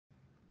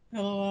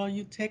Hello, all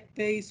you Tech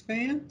Days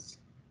fans.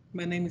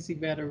 My name is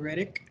Yvetta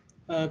Reddic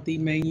of the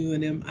main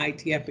UNM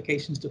IT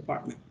Applications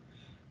Department,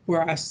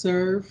 where I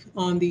serve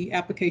on the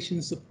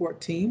application support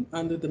team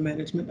under the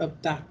management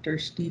of Dr.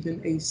 Stephen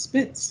A.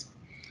 Spence.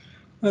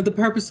 The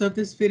purpose of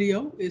this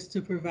video is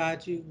to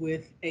provide you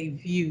with a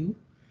view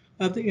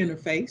of the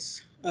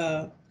interface,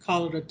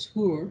 call it a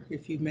tour,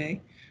 if you may,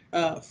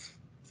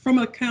 from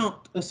an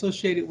account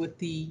associated with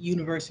the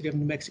University of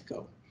New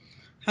Mexico.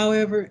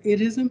 However, it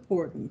is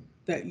important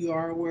that you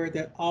are aware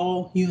that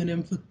all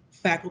UNM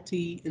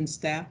faculty and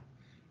staff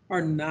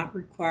are not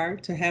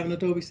required to have an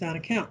Adobe Sign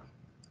account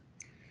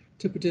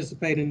to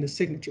participate in the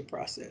signature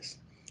process.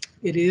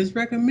 It is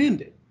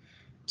recommended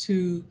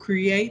to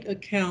create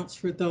accounts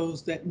for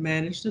those that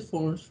manage the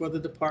forms for the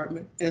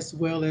department as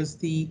well as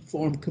the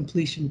form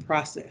completion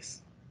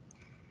process.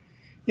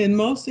 In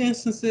most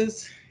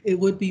instances, it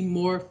would be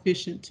more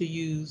efficient to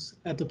use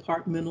a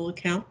departmental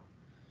account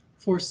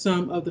for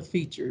some of the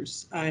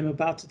features I am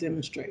about to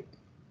demonstrate,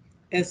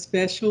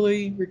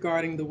 especially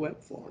regarding the web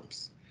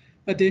forms.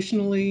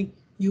 Additionally,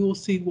 you will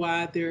see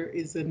why there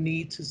is a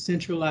need to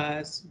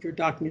centralize your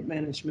document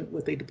management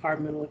with a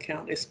departmental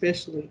account,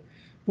 especially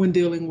when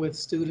dealing with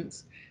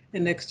students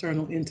and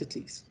external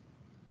entities.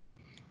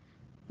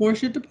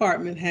 Once your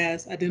department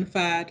has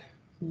identified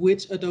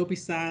which Adobe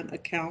Sign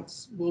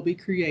accounts will be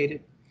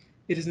created,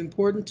 it is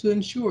important to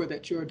ensure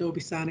that your Adobe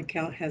Sign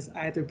account has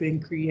either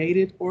been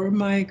created or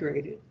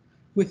migrated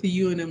with the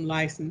UNM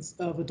license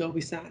of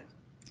Adobe Sign.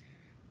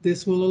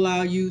 This will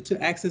allow you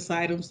to access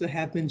items that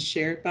have been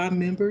shared by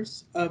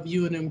members of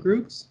UNM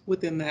groups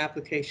within the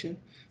application,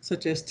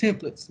 such as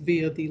templates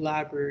via the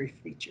library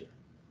feature.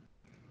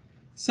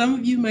 Some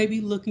of you may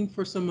be looking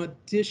for some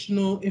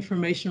additional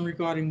information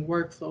regarding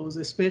workflows,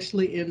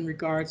 especially in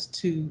regards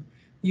to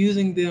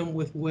using them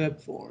with web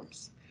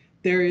forms.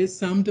 There is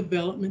some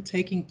development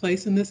taking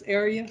place in this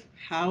area.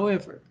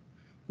 However,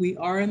 we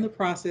are in the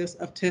process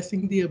of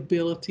testing the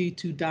ability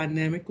to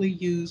dynamically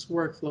use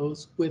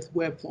workflows with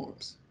web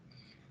forms.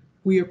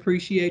 We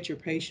appreciate your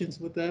patience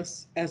with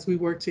us as we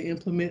work to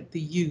implement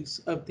the use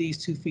of these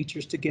two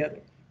features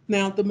together.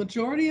 Now, the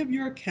majority of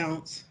your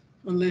accounts,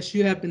 unless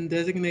you have been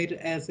designated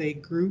as a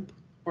group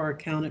or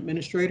account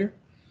administrator,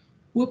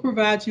 will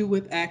provide you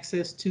with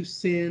access to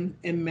send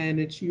and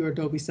manage your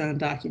Adobe Sign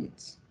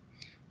documents.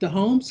 The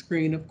home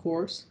screen, of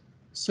course,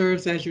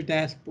 serves as your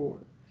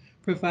dashboard,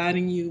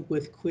 providing you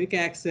with quick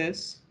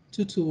access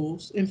to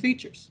tools and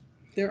features.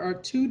 There are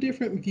two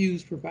different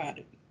views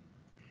provided.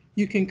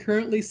 You can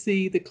currently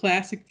see the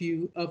classic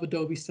view of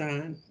Adobe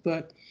Sign,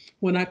 but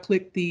when I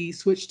click the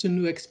Switch to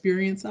New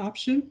Experience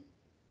option,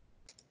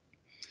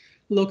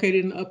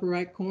 located in the upper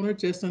right corner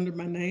just under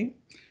my name,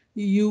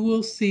 you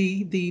will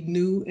see the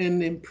new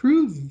and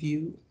improved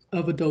view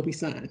of Adobe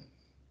Sign.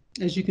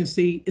 As you can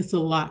see, it's a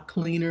lot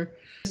cleaner.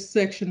 This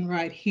section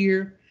right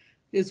here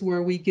is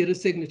where we get a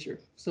signature.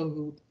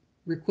 So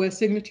request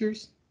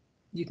signatures,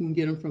 you can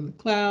get them from the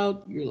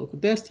cloud, your local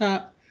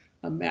desktop,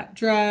 a map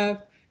drive,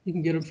 you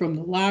can get them from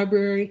the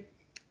library,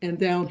 and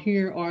down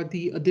here are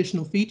the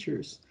additional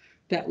features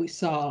that we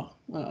saw.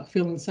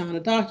 Fill and sign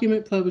a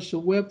document, publish a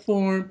web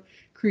form,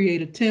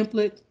 create a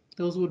template.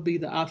 Those would be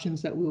the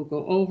options that we'll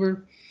go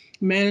over.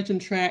 Manage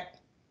and track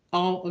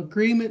all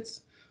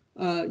agreements.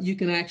 You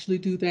can actually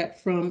do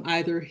that from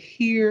either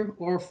here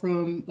or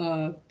from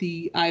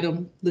the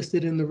item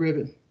listed in the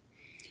ribbon.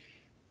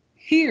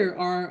 Here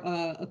are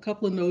a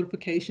couple of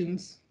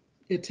notifications.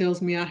 It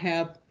tells me I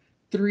have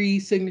 3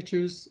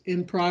 signatures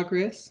in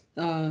progress.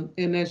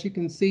 And as you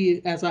can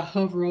see, as I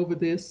hover over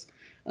this,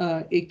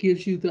 it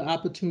gives you the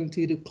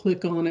opportunity to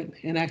click on it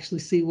and actually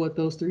see what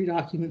those 3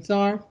 documents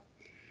are.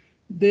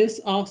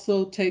 This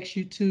also takes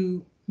you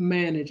to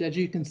manage. As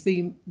you can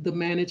see, the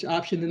manage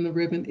option in the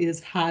ribbon is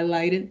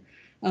highlighted,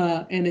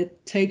 and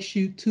it takes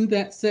you to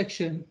that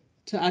section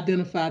to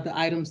identify the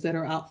items that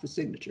are out for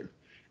signature.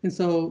 And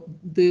so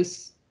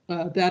this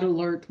that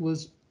alert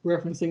was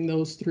referencing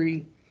those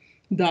 3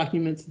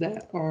 documents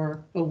that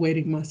are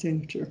awaiting my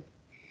signature,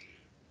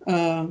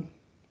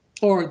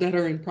 or that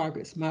are in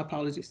progress. My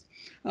apologies.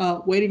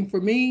 Waiting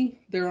for me,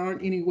 there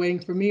aren't any waiting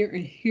for me.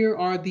 And here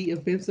are the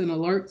events and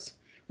alerts.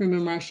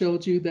 Remember, I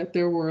showed you that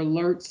there were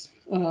alerts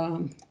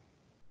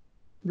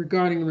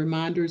regarding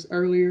reminders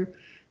earlier.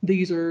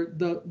 These are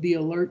the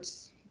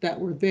alerts that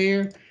were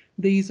there.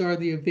 These are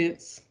the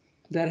events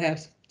that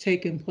have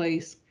taken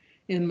place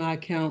in my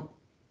account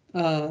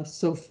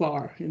so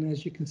far. And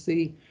as you can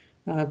see,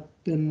 I've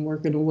been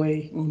working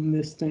away on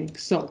this thing.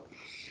 So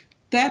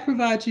that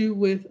provides you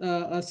with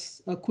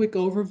a quick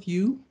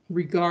overview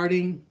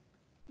regarding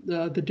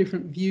the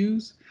different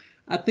views.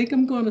 I think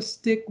I'm going to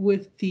stick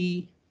with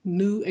the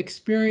new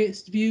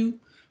experienced view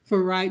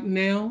for right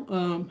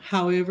now.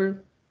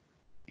 However,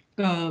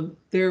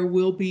 there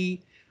will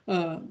be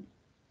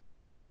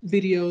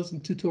videos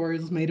and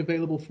tutorials made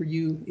available for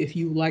you if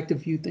you like to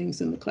view things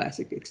in the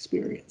classic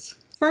experience.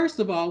 First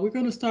of all, we're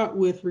going to start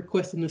with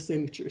requesting a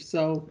signature.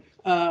 So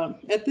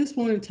at this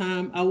point in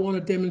time, I want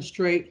to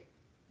demonstrate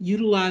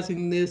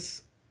utilizing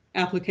this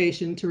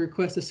application to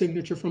request a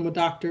signature from a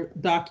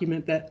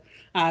document that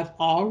I've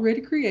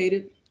already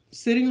created,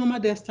 sitting on my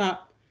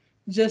desktop,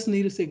 just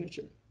need a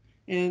signature.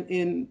 And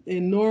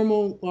in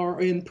normal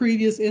or in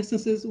previous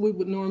instances, we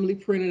would normally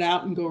print it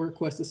out and go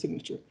request a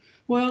signature.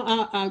 Well,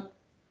 I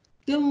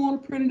didn't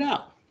want to print it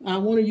out. I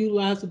want to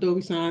utilize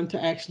Adobe Sign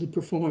to actually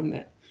perform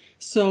that.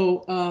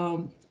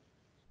 So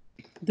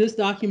this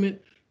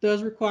document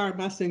does require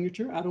my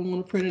signature. I don't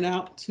want to print it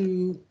out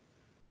to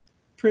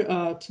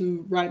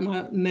write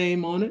my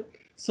name on it.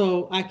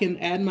 So I can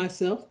add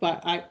myself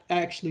by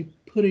actually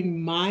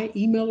putting my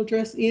email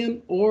address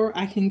in, or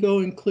I can go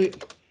and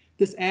click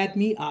this add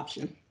me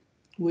option,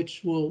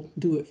 which will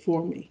do it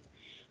for me.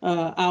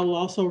 I will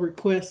also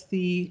request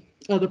the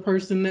other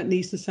person that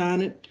needs to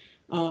sign it.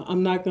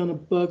 I'm not going to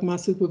bug my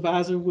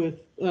supervisor with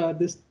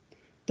this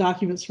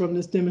documents from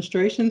this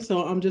demonstration,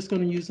 so I'm just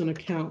going to use an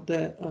account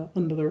that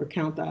another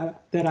account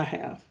that I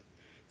have.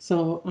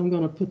 So I'm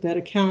going to put that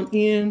account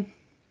in.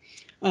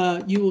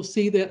 You will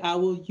see that I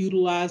will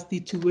utilize the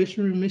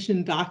tuition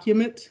remission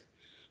document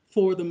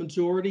for the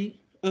majority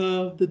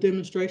of the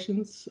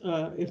demonstrations,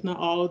 if not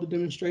all of the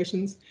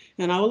demonstrations.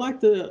 And I would like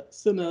to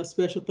send a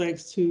special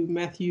thanks to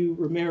Matthew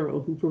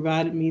Romero, who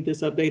provided me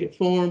this updated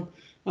form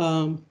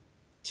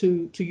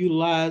to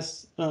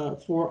utilize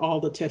for all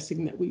the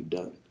testing that we've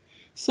done.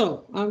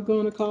 So I'm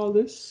going to call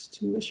this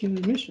tuition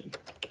remission.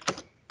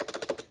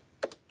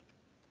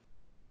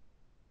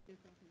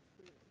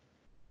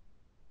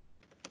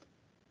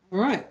 All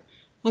right,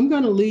 I'm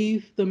going to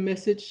leave the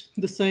message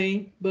the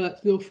same,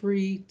 but feel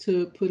free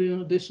to put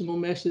in additional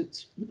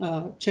message,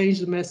 change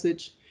the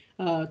message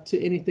to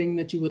anything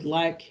that you would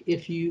like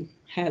if you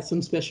had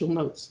some special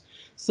notes.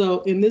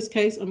 So in this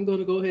case, I'm going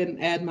to go ahead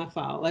and add my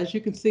file. As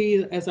you can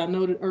see, as I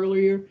noted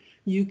earlier,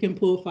 you can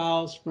pull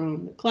files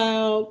from the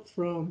cloud,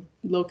 from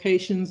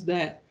locations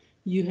that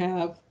you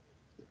have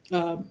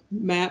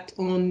mapped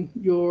on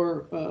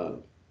your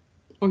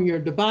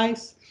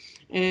device.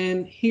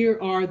 And here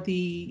are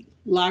the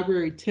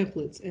library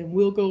templates, and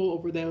we'll go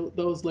over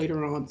those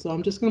later on. So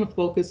I'm just going to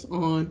focus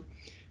on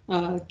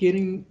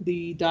getting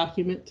the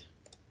document.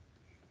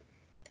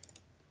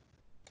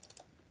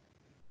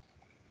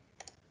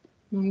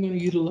 I'm going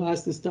to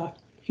utilize this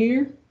document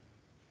here.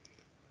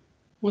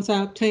 Once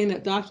I obtain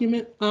that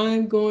document,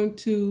 I'm going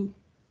to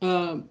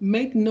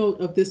make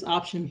note of this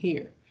option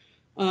here.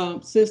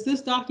 Since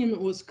this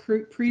document was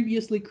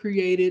previously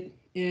created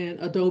in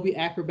Adobe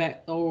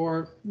Acrobat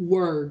or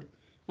Word,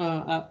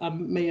 I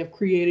may have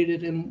created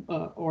it in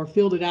or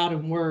filled it out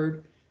in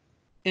Word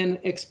and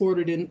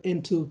exported it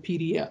into a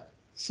PDF.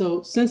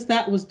 So since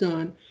that was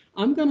done,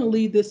 I'm going to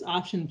leave this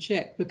option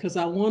checked because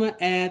I want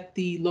to add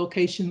the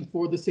location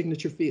for the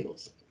signature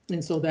fields.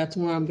 And so that's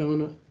where I'm going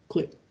to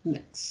click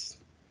next.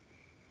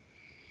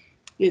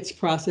 It's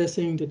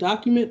processing the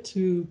document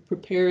to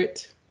prepare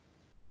it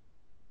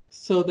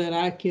so that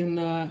I can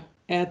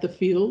add the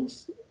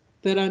fields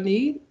that I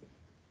need.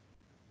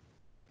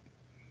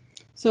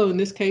 So in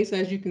this case,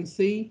 as you can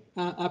see,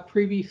 I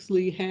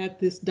previously had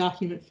this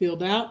document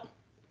filled out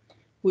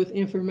with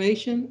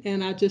information,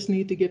 and I just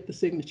need to get the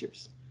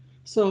signatures.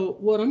 So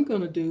what I'm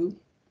going to do,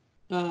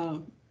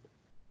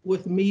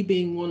 with me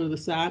being one of the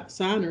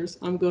signers,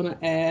 I'm going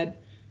to add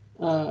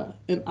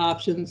an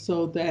option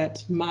so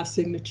that my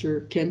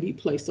signature can be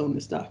placed on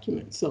this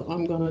document. So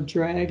I'm going to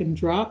drag and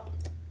drop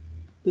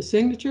the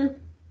signature,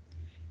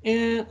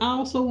 and I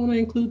also want to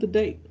include the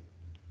date.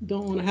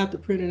 Don't want to have to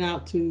print it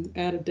out to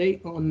add a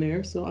date on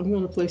there, so I'm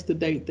going to place the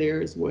date there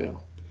as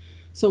well.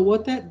 So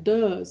what that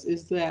does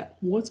is that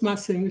once my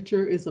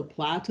signature is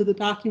applied to the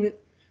document,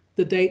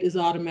 the date is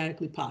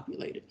automatically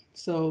populated.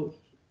 So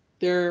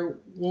there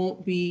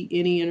won't be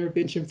any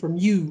intervention from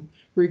you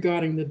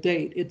regarding the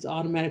date. It's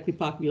automatically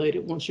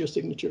populated once your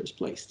signature is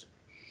placed.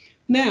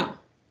 Now,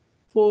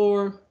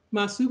 for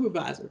my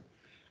supervisor,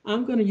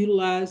 I'm going to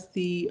utilize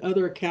the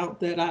other account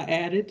that I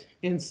added.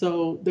 And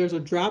so there's a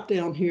drop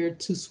down here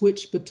to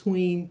switch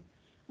between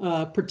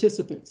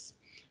participants.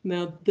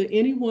 Now, the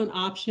anyone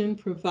option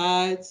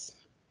provides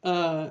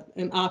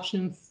an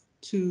option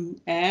to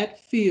add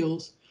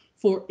fields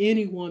for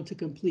anyone to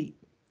complete.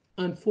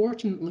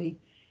 Unfortunately,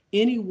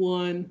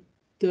 anyone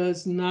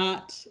does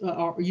not,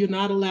 or you're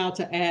not allowed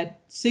to add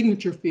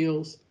signature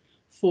fields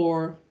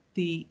for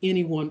the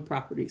anyone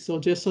property. So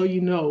just so you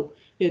know,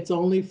 it's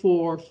only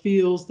for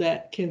fields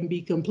that can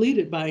be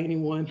completed by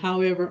anyone.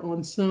 However,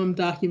 on some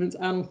documents,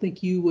 I don't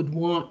think you would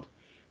want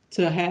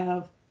to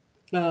have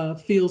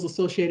fields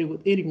associated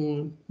with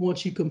anyone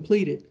once you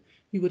complete it.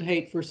 You would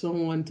hate for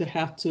someone to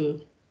have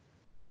to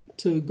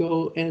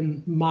go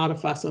and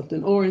modify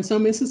something. Or in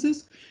some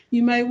instances,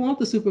 you may want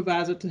the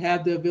supervisor to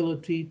have the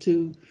ability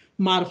to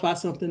modify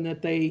something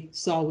that they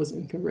saw was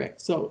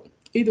incorrect. So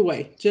either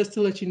way, just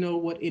to let you know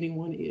what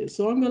anyone is.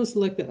 So I'm going to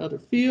select the other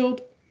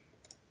field.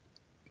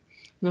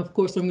 Now, of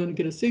course, I'm going to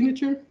get a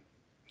signature.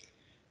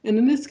 And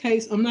in this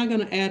case, I'm not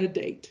going to add a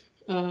date.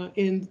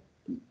 And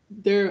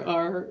there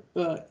are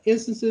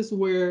instances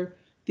where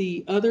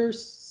the other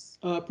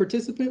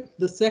participant,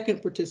 the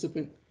second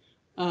participant,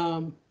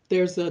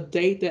 there's a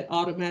date that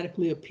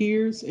automatically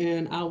appears,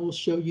 and I will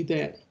show you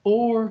that.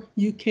 Or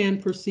you can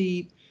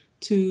proceed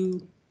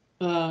to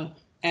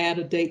add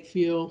a date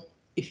field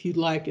if you'd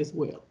like as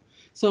well.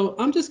 So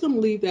I'm just going to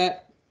leave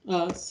that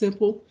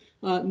simple.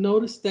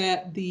 Notice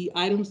that the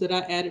items that I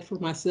added for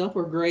myself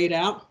are grayed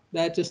out.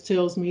 That just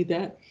tells me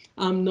that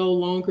I'm no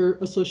longer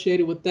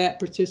associated with that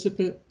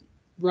participant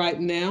right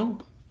now,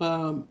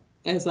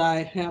 as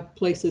I have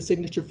placed a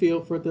signature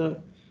field for the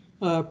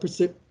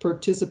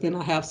participant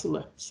I have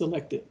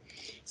selected.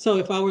 So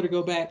if I were to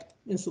go back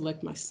and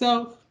select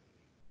myself,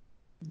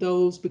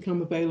 those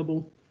become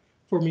available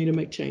for me to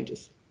make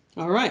changes.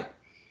 All right.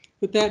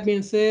 With that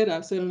being said,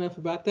 I've said enough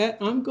about that.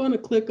 I'm going to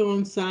click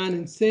on Sign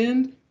and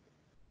Send.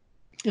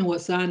 And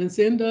what Sign and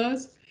Send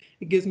does,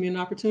 it gives me an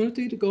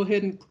opportunity to go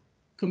ahead and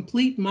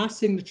complete my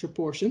signature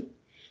portion,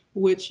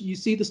 which you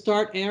see the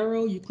start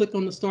arrow. You click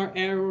on the start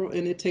arrow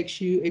and it takes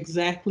you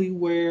exactly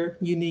where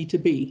you need to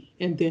be.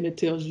 And then it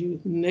tells you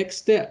next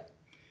step.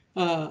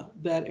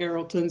 That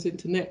arrow turns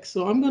into next.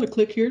 So I'm going to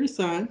click here to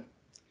sign.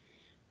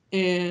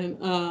 And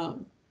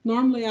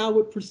normally I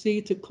would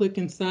proceed to click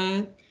and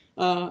sign.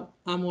 I'm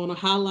going to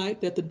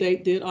highlight that the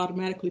date did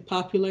automatically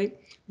populate,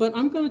 but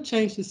I'm going to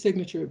change the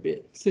signature a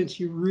bit since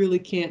you really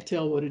can't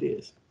tell what it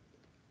is.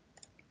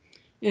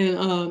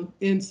 And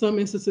in some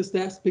instances,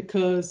 that's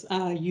because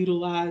I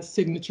utilize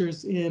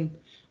signatures in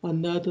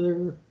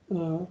another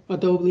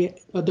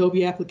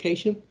Adobe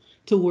application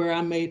to where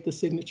I made the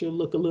signature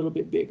look a little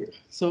bit bigger.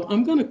 So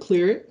I'm going to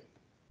clear it,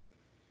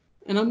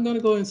 and I'm going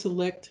to go and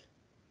select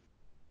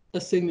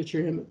a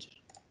signature image.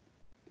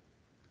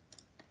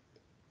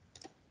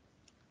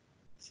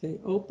 Say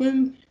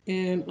open,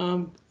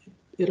 and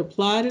it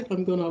applied it.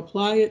 I'm going to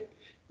apply it,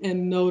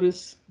 and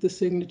notice the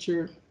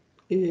signature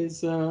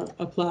is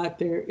applied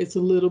there. It's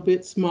a little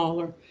bit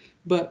smaller,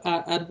 but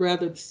I'd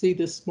rather see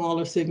the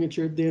smaller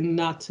signature than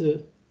not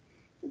to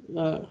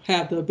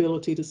have the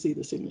ability to see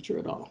the signature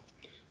at all.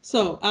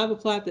 So I've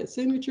applied that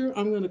signature.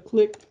 I'm going to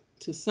click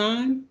to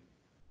sign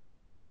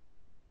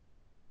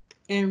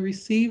and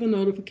receive a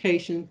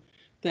notification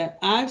that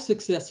I've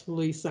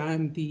successfully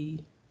signed the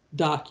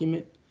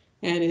document,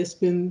 and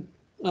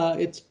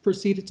it's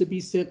proceeded to be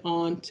sent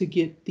on to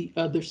get the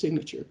other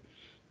signature.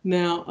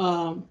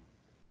 Now,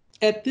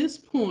 at this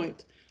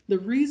point, the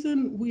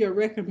reason we are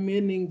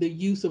recommending the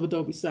use of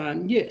Adobe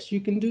Sign, yes, you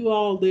can do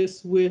all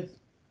this with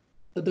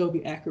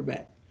Adobe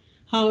Acrobat.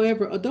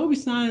 However, Adobe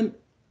Sign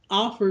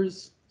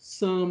offers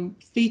some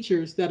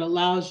features that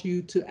allows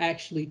you to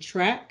actually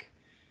track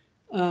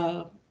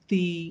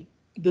the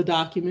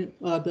document,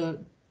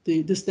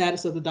 the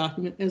status of the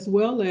document, as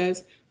well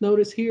as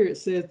notice here it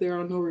says there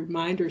are no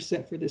reminders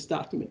set for this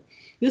document.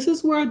 This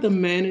is where the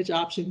manage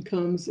option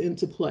comes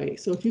into play.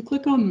 So if you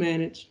click on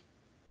manage,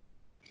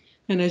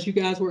 and as you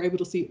guys were able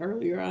to see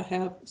earlier, I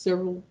have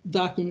several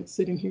documents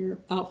sitting here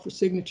out for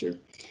signature.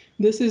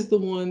 This is the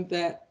one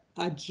that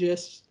I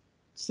just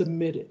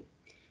submitted.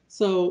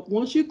 So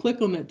once you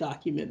click on that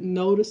document,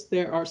 notice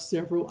there are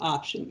several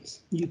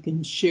options. You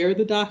can share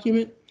the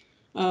document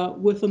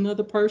with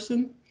another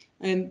person.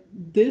 And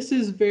this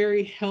is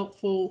very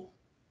helpful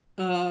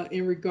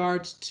in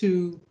regards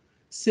to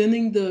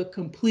sending the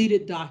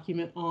completed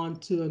document on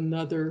to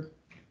another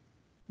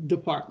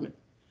department.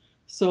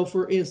 So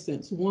for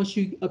instance, once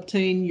you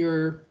obtain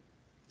your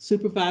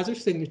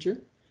supervisor's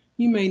signature,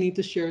 you may need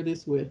to share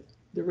this with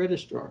the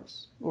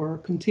registrars or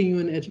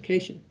continuing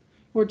education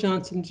or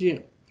Johnson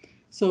Gym.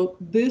 So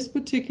this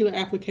particular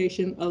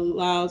application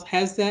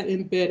has that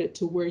embedded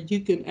to where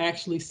you can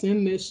actually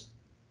send this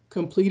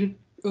completed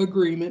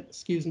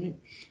agreement,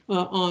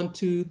 on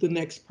to the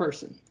next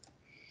person.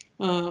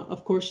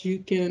 Of course, you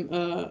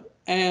can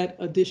add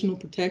additional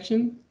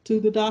protection to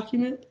the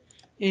document,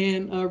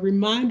 and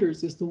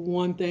reminders is the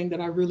one thing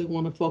that I really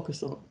want to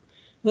focus on.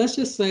 Let's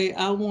just say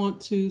I want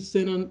to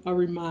send a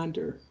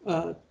reminder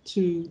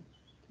to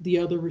the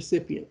other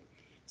recipient.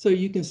 So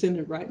you can send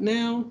it right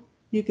now.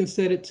 You can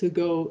set it to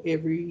go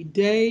every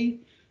day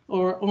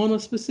or on a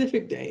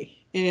specific day.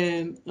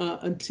 And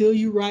until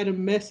you write a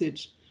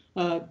message,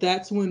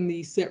 that's when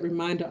the set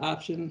reminder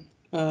option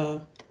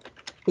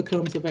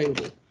becomes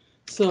available.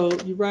 So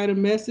you write a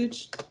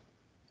message.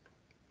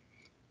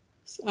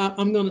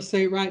 I'm going to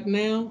say right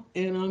now,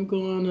 and I'm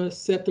going to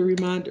set the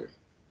reminder.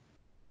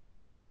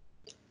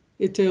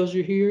 It tells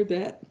you here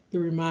that the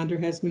reminder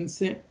has been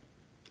sent.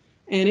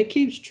 And it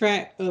keeps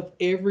track of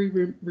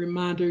every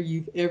reminder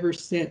you've ever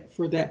sent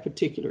for that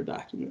particular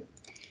document.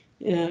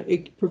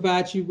 It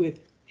provides you with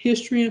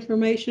history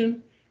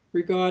information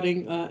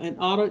regarding an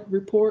audit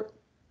report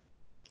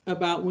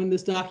about when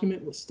this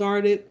document was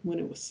started, when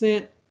it was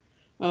sent,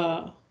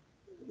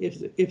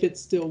 if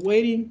it's still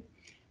waiting.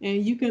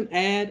 And you can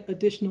add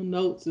additional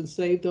notes and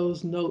save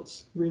those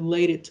notes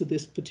related to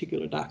this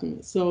particular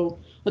document. So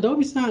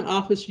Adobe Sign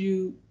offers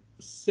you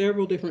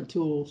several different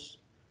tools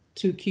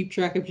to keep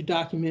track of your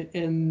document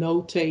and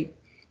notate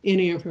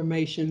any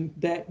information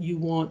that you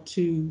want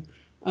to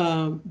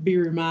be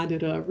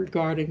reminded of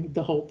regarding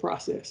the whole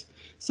process.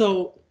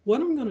 So what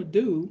I'm going to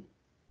do,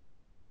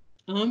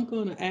 I'm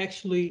going to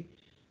actually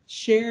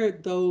share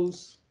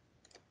those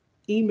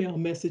email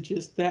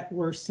messages that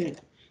were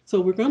sent. So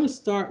we're going to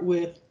start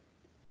with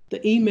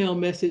the email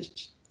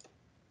message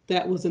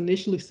that was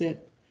initially sent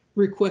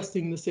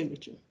requesting the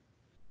signature.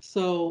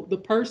 So the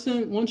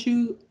person, once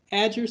you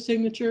add your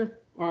signature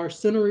or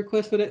send a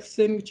request for that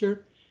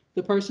signature,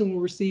 the person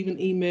will receive an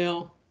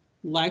email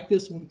like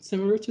this one,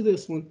 similar to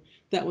this one,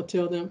 that will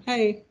tell them,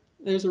 hey,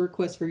 there's a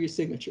request for your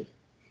signature.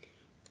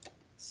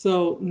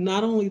 So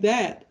not only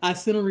that, I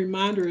sent a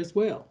reminder as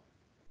well.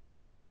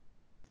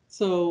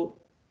 So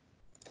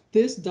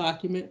this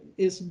document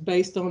is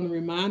based on the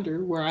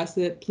reminder where I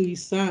said,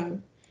 please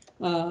sign,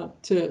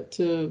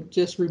 to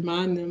just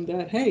remind them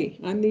that, hey,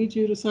 I need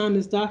you to sign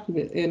this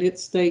document. And it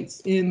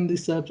states in the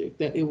subject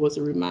that it was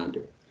a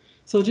reminder.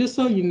 So just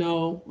so you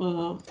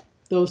know,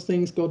 those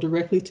things go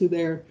directly to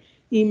their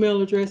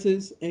email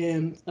addresses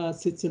and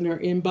sits in their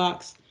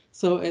inbox.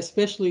 So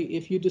especially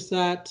if you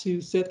decide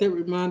to set that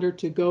reminder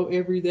to go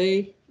every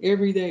day,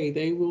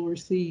 they will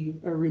receive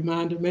a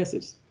reminder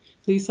message.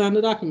 Please sign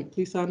the document,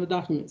 please sign the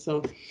document.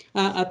 So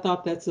I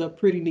thought that's a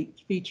pretty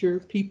neat feature.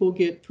 People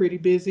get pretty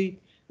busy,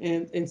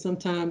 and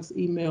sometimes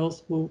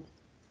emails will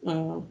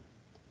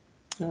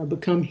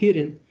become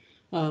hidden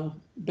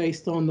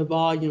based on the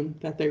volume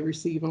that they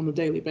receive on a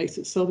daily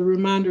basis. So the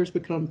reminders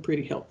become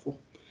pretty helpful.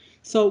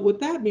 So with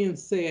that being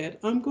said,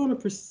 I'm going to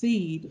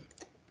proceed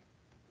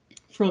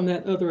from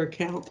that other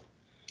account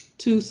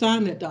to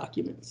sign that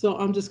document. So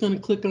I'm just going to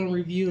click on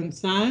review and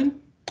sign.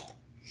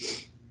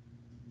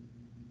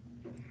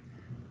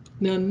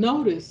 Now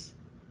notice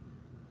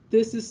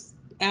this is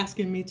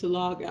asking me to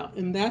log out,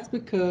 and that's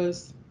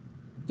because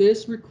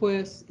this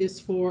request is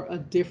for a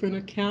different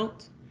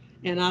account,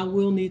 and I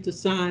will need to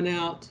sign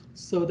out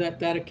so that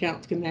that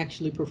account can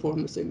actually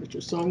perform the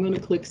signature. So I'm going to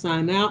click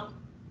sign out.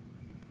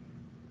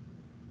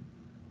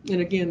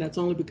 And again, that's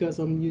only because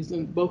I'm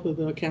using both of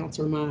the accounts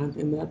are mine,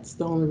 and that's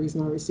the only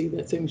reason I received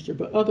that signature.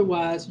 But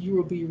otherwise, you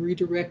will be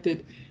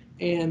redirected,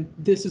 and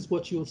this is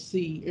what you'll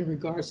see in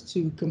regards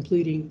to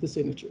completing the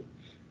signature.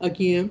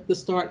 Again, the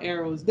start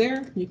arrow is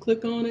there. You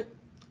click on it,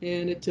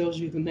 and it tells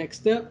you the next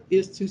step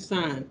is to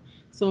sign.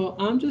 So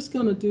I'm just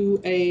going to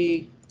do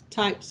a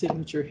type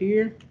signature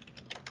here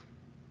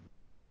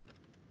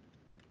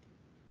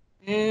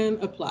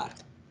and apply.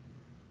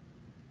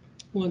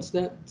 Once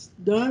that's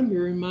done,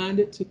 you're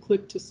reminded to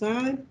click to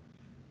sign.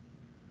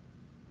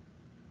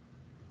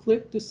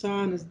 Click to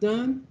sign is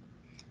done,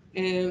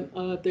 and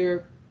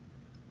they're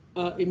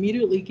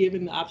immediately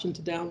given the option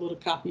to download a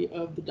copy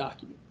of the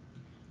document.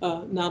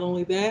 Not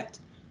only that,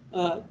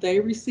 they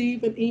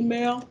receive an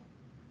email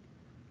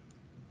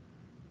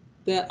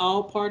that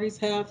all parties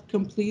have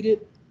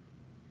completed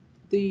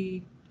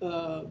the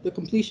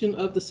completion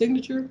of the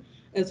signature,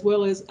 as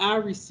well as I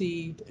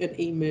received an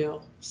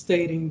email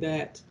stating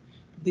that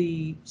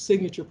the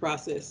signature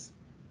process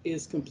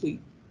is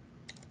complete.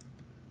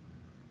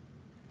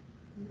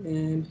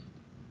 And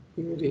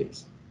here it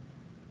is.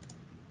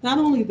 Not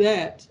only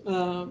that,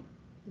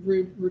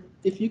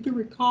 if you can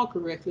recall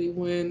correctly,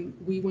 when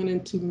we went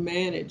into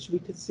manage, we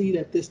could see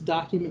that this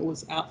document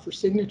was out for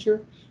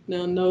signature.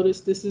 Now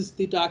notice this is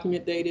the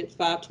document dated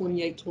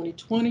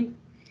 5/28/2020.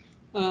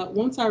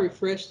 Once I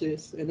refresh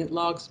this and it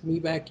logs me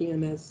back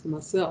in as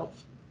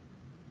myself,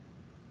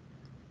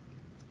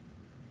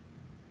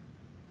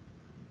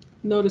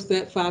 notice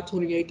that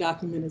 5/28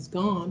 document is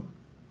gone,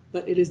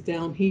 but it is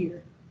down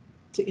here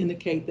to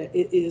indicate that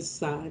it is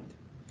signed.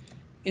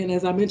 And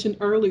as I mentioned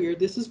earlier,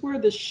 this is where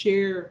the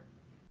share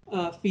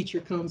feature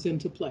comes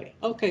into play.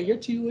 Okay, your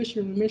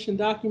tuition remission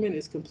document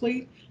is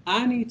complete.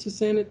 I need to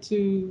send it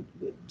to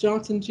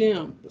Johnson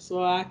Gym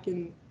so I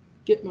can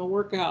get my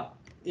workout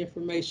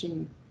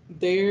information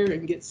there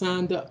and get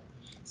signed up.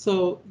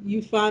 So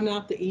you find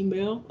out the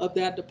email of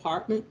that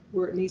department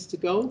where it needs to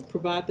go,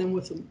 provide them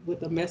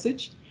with a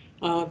message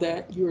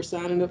that you are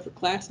signing up for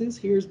classes.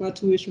 Here's my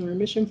tuition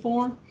remission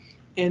form,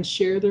 and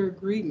share their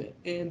agreement,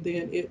 and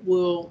then it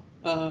will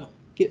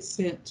get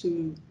sent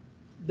to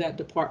that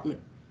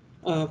department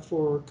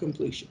for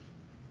completion.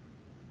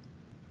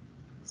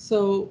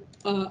 So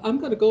I'm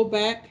going to go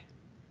back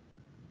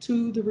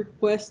to the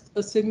request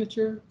a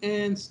signature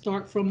and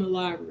start from the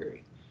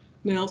library.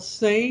 Now,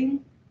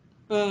 same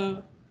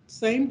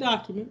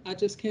document. I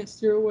just can't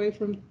steer away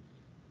from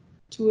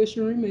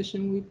tuition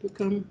remission. We've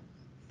become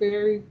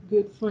very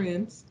good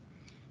friends.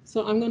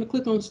 So I'm going to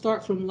click on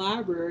Start from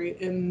Library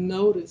and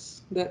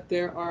notice that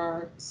there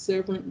are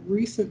several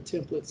recent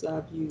templates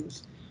I've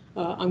used.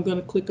 I'm going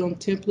to click on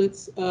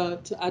Templates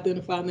to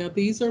identify. Now,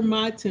 these are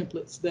my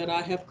templates that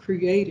I have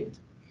created.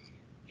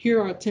 Here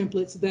are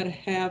templates that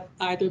have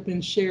either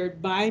been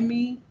shared by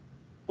me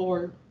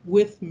or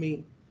with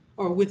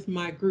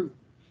my group.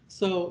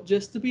 So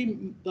just to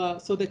be,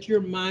 so that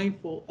you're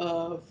mindful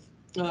of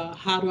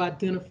how to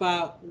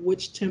identify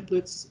which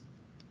templates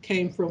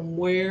came from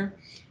where.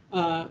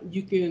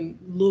 You can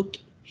look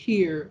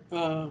here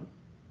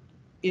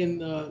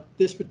in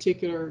this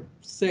particular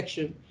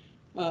section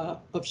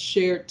of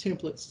shared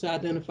templates to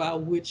identify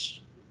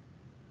which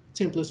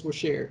templates were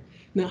shared.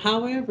 Now,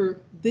 however,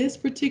 this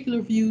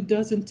particular view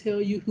doesn't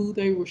tell you who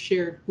they were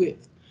shared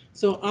with.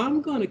 So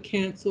I'm going to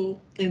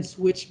cancel and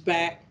switch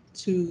back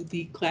to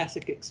the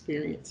classic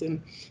experience.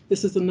 And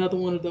this is another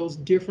one of those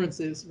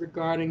differences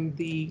regarding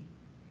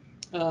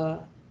uh,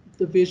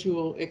 the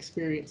visual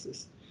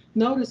experiences.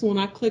 Notice when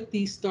I click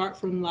the Start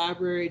from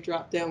Library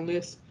drop-down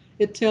list,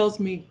 it tells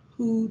me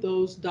who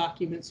those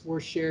documents were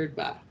shared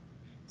by.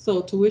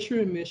 So tuition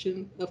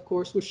remission, of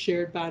course, was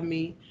shared by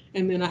me,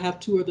 and then I have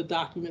two other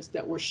documents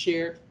that were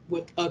shared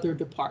with other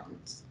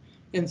departments.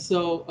 And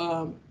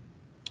so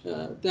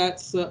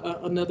that's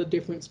another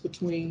difference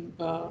between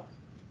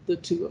the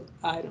two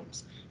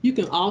items. You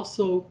can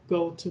also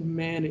go to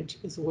Manage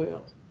as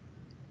well.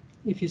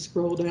 If you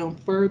scroll down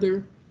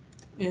further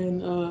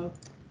and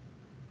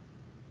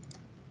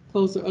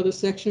close the other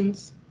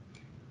sections,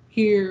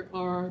 here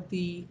are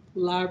the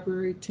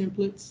library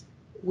templates,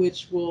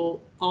 which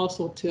will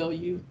also tell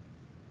you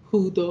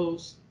who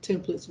those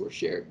templates were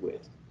shared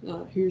with.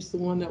 Here's the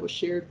one that was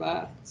shared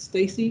by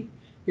Stacy.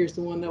 Here's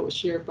the one that was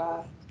shared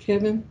by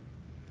Kevin.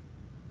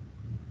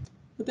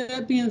 With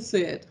that being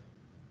said,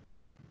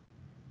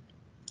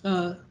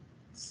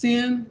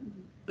 send,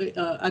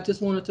 I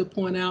just wanted to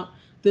point out,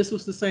 this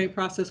was the same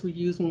process we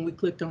used when we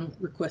clicked on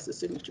request a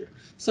signature.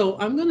 So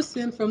I'm going to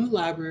send from the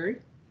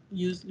library,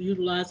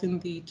 utilizing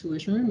the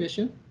tuition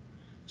remission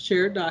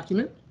shared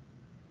document,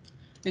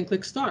 and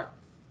click Start.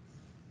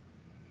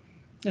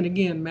 And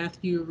again,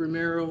 Matthew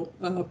Romero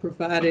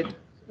provided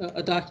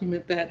a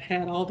document that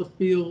had all the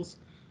fields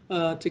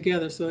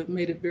together, so it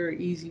made it very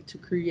easy to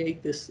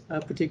create this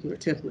particular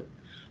template.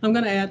 I'm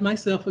going to add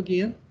myself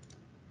again,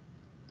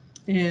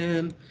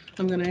 and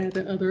I'm going to add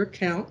that other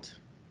account.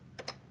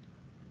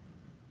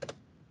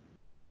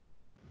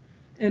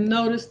 And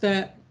notice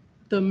that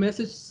the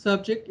message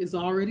subject is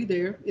already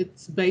there.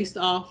 It's based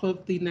off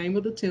of the name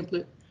of the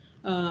template.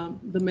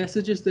 The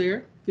message is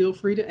there. Feel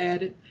free to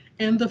add it.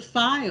 And the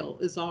file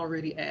is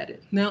already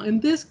added. Now, in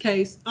this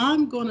case,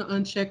 I'm going to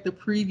uncheck the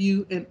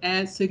preview and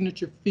add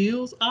signature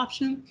fields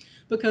option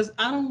because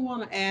I don't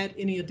want to add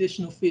any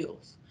additional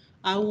fields.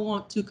 I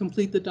want to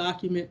complete the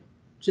document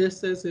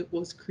just as it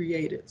was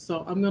created.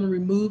 So I'm going to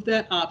remove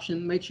that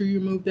option. Make sure you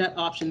remove that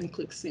option and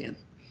click Send.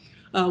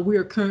 We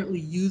are currently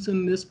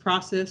using this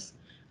process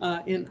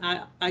in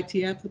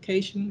IT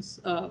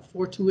applications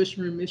for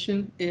tuition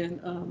remission,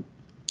 and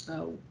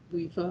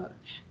we've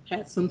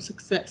had some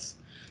success.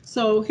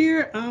 So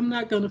here, I'm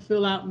not going to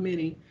fill out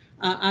many.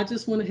 I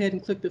just went ahead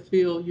and clicked the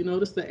field. You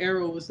notice the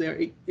arrow was there.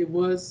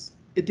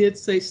 It did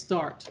say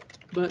Start,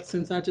 but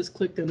since I just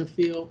clicked in the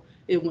field,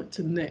 it went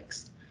to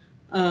Next.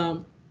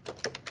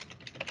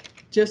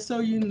 Just so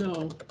you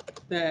know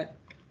that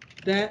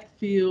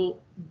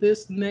field,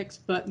 this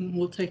Next button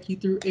will take you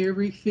through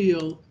every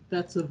field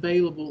that's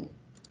available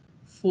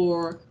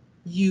for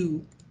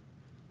you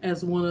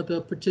as one of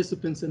the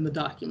participants in the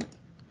document.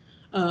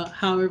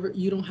 However,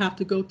 you don't have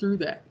to go through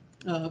that.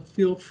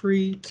 Feel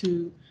free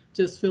to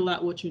just fill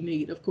out what you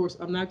need. Of course,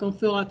 I'm not going to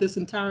fill out this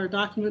entire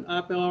document.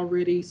 I've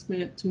already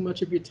spent too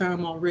much of your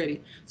time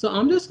already. So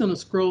I'm just going to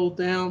scroll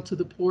down to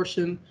the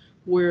portion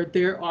where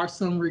there are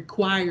some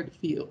required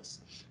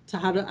fields. To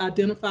how to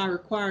identify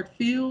required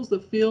fields, the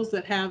fields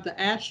that have the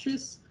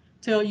asterisks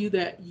tell you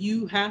that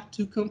you have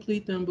to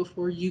complete them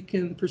before you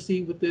can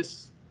proceed with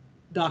this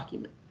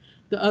document.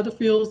 The other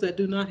fields that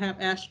do not have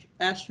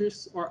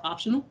asterisks are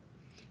optional,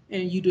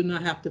 and you do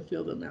not have to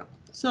fill them out.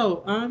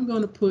 So I'm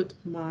going to put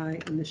my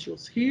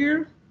initials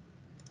here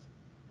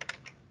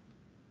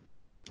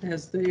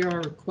as they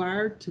are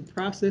required to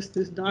process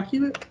this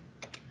document.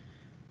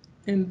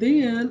 And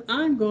then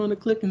I'm going to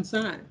click and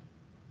sign.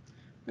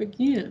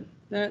 Again,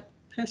 that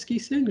pesky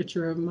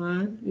signature of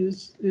mine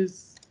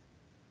is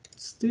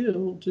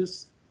still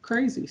just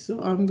crazy.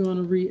 So I'm going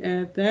to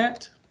re-add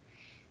that.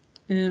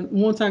 And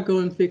once I go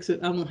and fix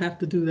it, I won't have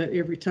to do that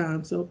every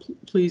time. So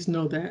please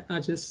know that. I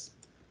just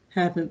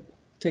haven't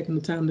taken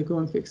the time to go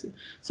and fix it.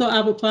 So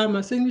I've applied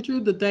my signature.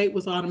 The date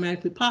was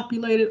automatically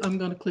populated. I'm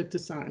going to click to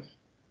sign.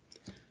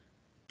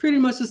 Pretty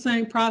much the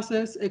same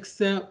process,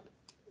 except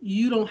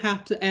you don't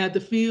have to add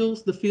the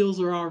fields. The fields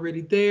are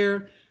already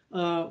there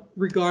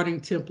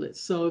regarding templates.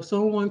 So if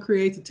someone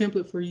creates a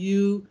template for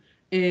you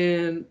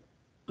and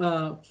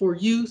for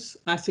use,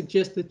 I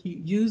suggest that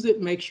you use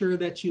it. Make sure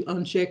that you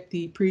uncheck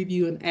the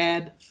preview and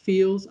add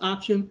fields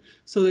option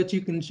so that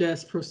you can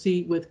just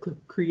proceed with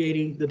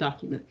creating the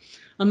document.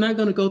 I'm not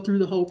going to go through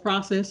the whole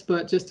process,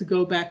 but just to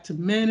go back to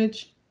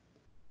manage,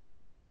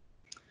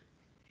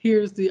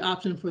 here's the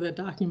option for that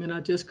document I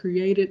just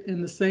created,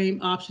 and the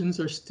same options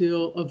are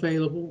still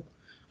available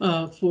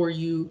for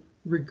you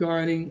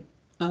regarding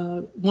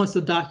once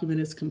the document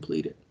is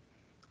completed.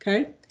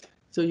 Okay,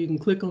 so you can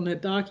click on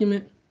that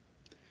document,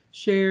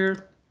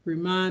 share,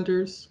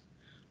 reminders,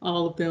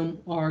 all of them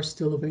are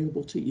still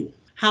available to you.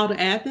 How to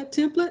add that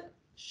template?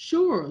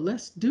 Sure,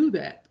 let's do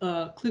that.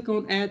 Click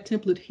on Add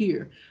Template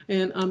here.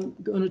 And I'm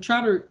going to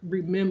try to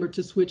remember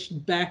to switch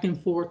back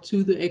and forth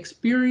to the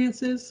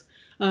experiences.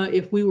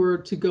 If we were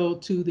to go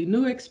to the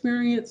new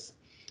experience,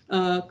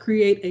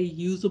 create a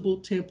usable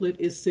template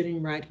is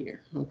sitting right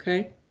here.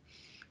 Okay,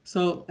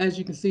 so as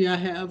you can see, I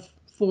have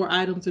 4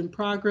 items in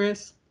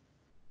progress.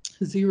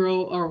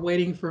 0 are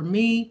waiting for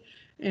me.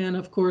 And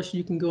of course,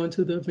 you can go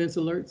into the events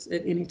alerts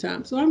at any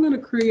time. So I'm going to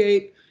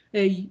create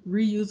a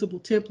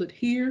reusable template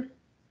here.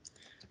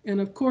 And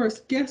of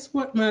course, guess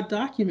what my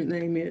document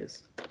name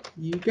is?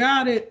 You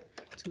got it,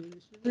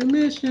 tuition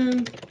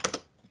remission.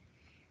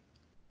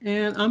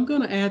 And I'm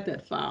going to add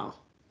that file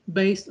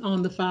based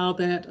on the file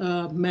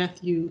that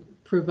Matthew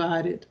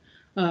provided.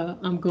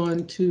 I'm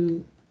going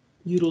to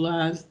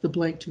utilize the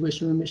blank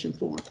tuition remission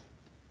form.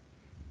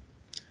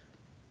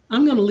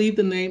 I'm going to leave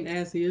the name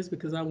as is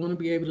because I want to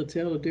be able to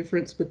tell the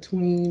difference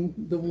between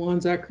the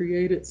ones I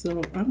created.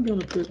 So I'm going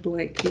to put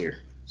blank here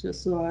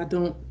just so I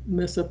don't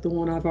mess up the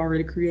one I've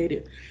already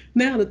created.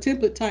 Now the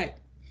template type.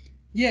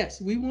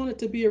 Yes, we want it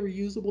to be a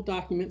reusable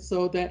document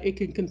so that it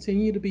can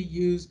continue to be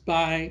used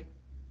by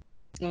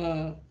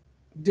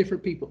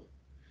different people.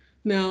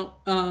 Now,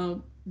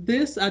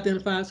 this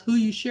identifies who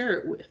you share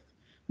it with.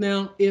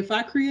 Now, if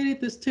I created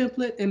this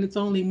template and it's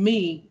only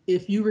me,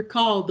 if you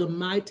recall the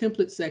My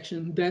Template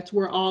section, that's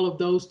where all of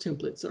those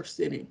templates are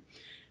sitting.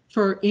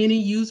 For any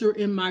user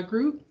in my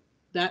group,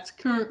 that's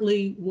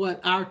currently what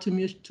our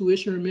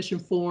tuition remission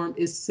form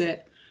is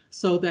set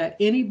so that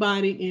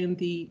anybody in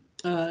the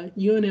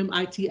UNM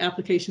IT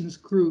applications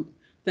group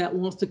that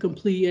wants to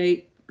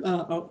complete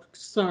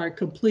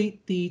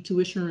the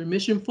tuition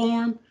remission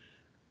form,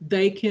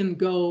 they can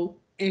go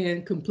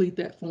and complete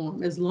that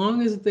form as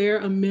long as they're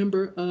a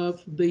member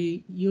of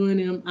the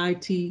UNM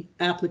IT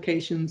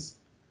applications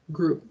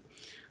group.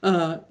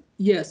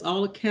 Yes,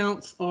 all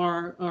accounts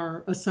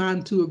are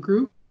assigned to a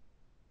group.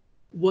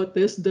 What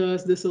this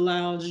does, this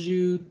allows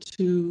you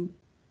to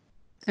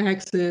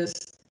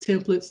access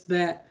templates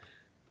that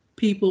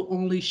people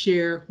only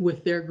share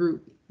with their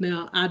group.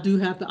 Now, I do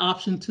have the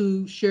option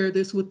to share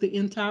this with the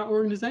entire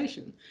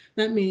organization.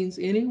 That means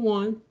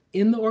anyone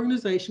in the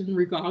organization,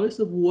 regardless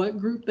of what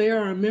group they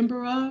are a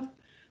member of,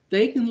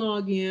 they can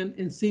log in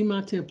and see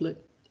my template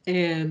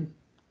and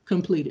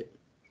complete it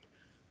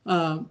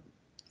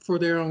for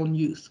their own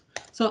use.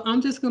 So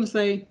I'm just going to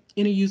say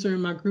any user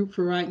in my group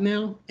for right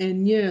now.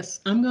 And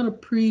yes, I'm going to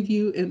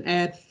preview and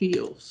add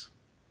fields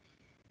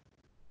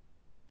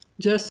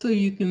just so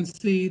you can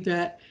see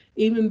that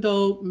even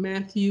though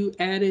Matthew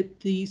added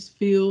these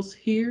fields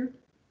here,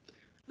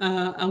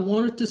 I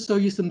wanted to show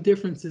you some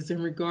differences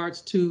in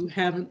regards to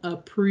having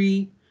a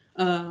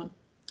having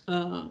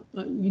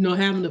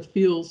the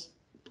fields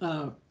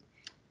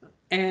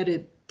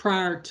added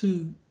prior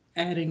to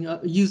adding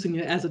using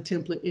it as a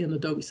template in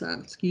Adobe Sign.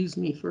 Excuse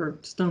me for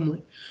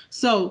stumbling.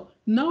 So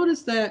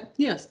notice that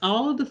yes,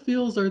 all of the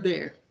fields are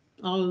there.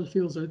 All of the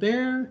fields are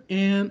there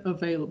and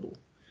available.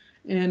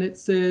 And it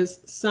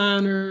says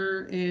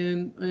signer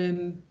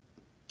and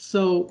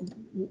so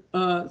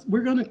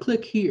we're going to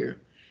click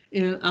here,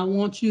 and I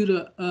want you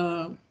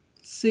to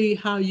see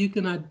how you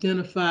can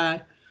identify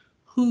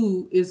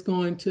who is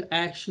going to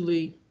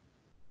actually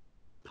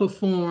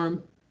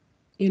perform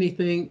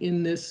anything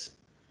in this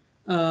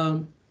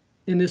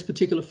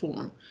particular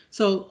form.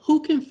 So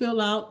who can fill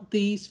out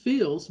these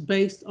fields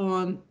based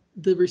on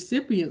the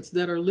recipients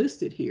that are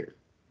listed here?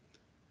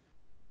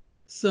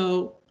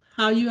 So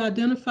how you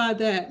identify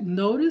that,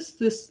 notice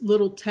this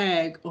little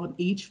tag on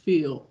each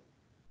field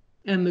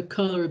and the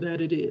color that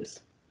it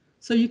is.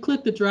 So you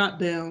click the drop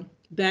down,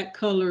 that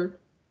color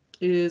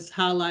is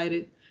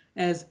highlighted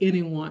as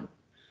anyone.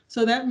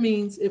 So that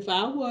means if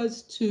I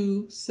was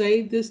to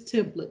save this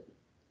template,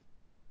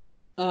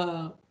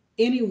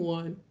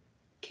 anyone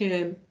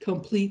can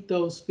complete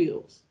those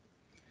fields.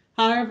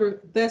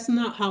 However, that's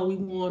not how we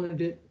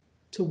wanted it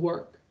to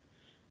work.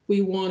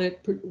 We wanted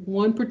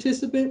one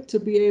participant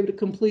to be able to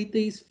complete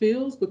these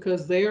fields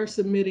because they are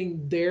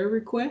submitting their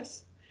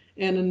requests,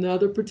 and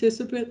another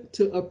participant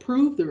to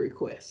approve the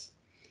request.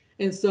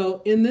 And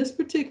so in this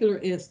particular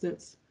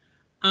instance,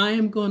 I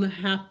am going to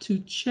have to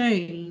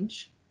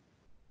change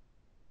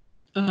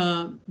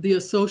the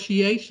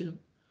association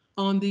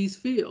on these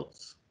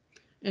fields.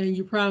 And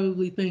you're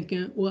probably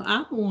thinking, well,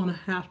 I don't want to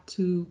have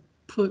to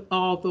put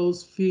all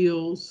those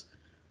fields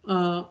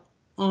on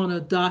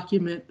a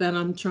document that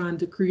I'm trying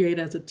to create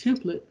as a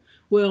template.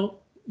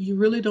 Well, you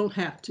really don't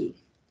have to.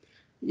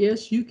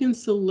 Yes, you can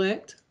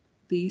select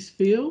these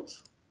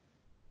fields.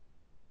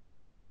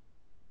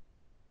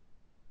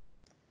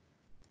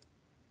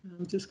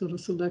 I'm just going to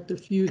select a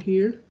few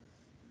here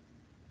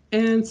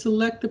and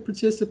select the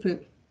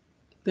participant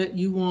that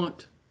you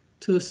want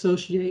to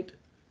associate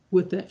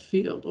with that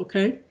field,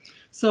 okay?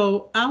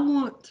 So I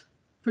want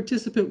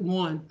participant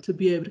 1 to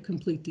be able to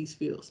complete these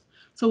fields.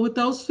 So with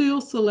those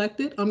fields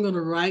selected, I'm going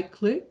to right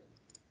click.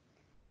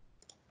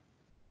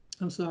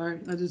 I'm sorry,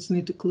 I just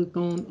need to click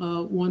on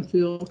one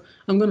field.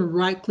 I'm going to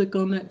right click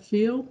on that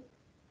field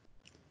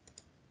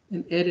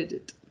and edit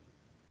it.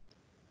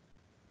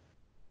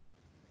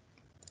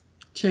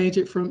 Change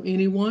it from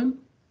anyone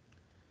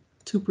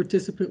to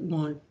participant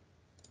 1.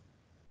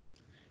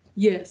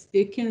 Yes,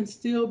 it can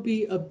still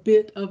be a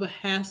bit of a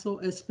hassle,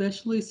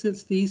 especially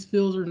since these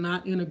fields are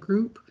not in a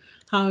group.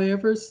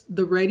 However,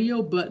 the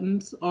radio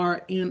buttons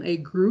are in a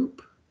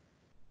group,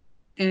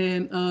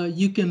 and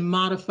you can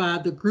modify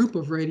the group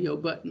of radio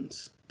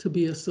buttons to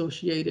be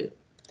associated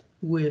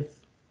with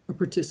a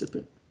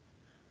participant.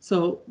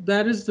 So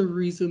that is the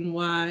reason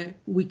why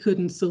we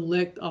couldn't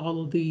select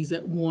all of these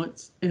at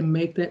once and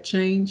make that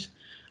change.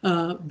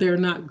 They're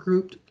not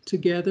grouped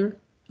together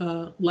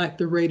like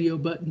the radio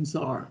buttons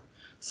are.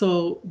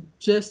 So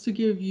just to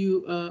give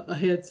you a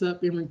heads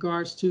up in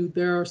regards to,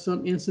 there are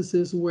some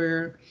instances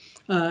where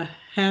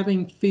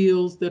having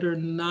fields that are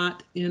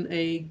not in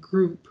a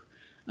group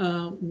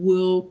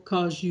will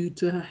cause you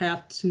to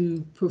have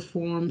to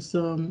perform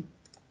some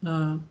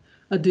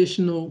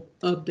additional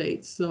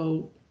updates.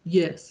 So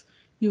yes,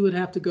 you would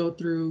have to go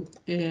through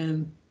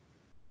and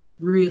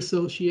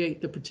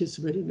reassociate the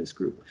participant in this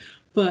group.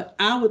 But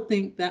I would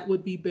think that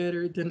would be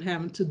better than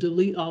having to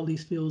delete all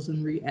these fields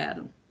and re-add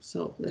them.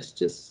 So that's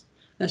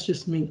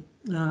just me.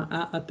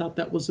 I thought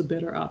that was a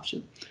better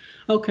option.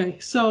 Okay,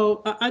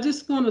 so I'm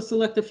just going to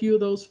select a few of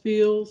those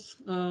fields,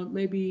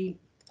 maybe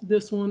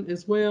this one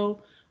as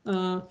well,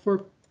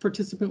 for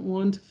participant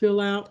 1 to fill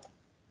out.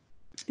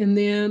 And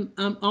then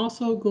I'm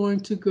also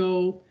going to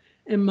go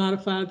and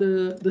modify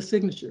the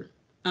signature.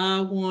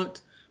 I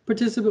want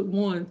participant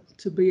 1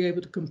 to be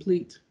able to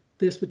complete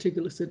this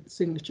particular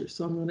signature.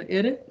 So I'm going to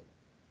edit,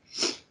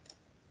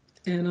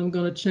 and I'm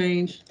going to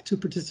change to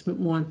participant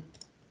 1.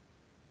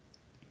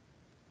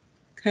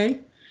 Okay,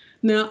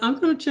 now I'm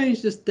going to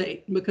change this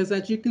date because,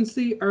 as you can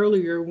see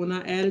earlier, when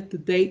I added the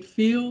date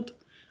field,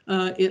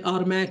 it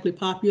automatically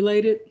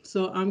populated.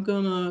 So I'm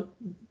going to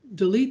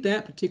delete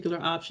that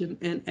particular option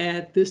and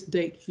add this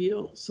date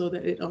field so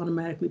that it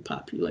automatically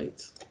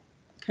populates.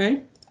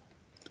 Okay.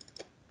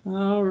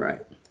 All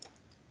right.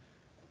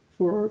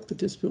 For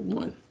participant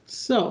 1.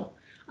 So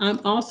I'm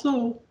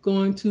also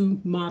going to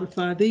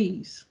modify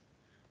these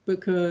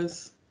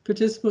because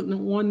participant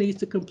 1 needs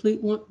to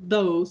complete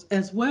those,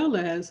 as well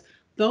as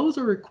those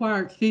are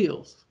required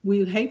fields.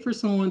 We'd hate for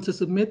someone to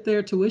submit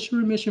their tuition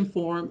remission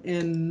form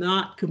and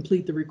not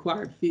complete the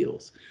required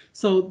fields.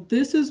 So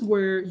this is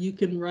where you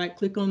can right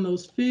click on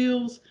those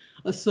fields,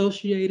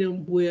 associate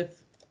them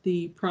with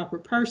the proper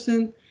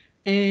person,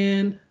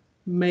 and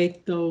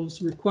make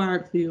those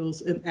required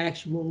fields an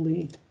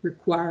actually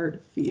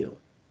required field.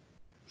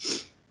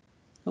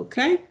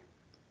 Okay,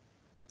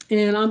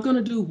 and I'm going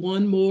to do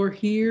one more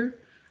here.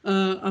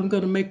 I'm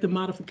going to make the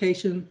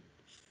modification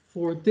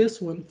for this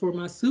one for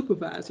my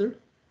supervisor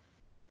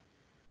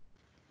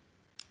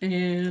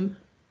and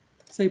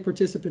say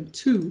participant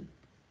 2.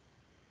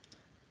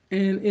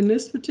 And in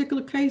this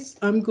particular case,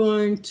 I'm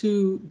going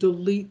to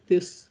delete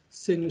this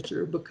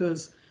signature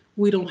because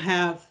we don't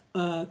have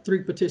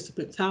 3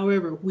 participants.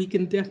 However, we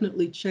can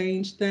definitely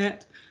change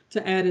that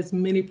to add as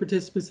many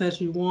participants as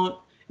you want.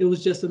 It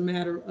was just a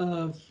matter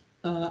of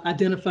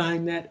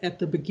identifying that at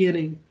the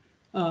beginning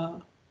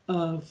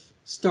of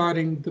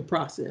starting the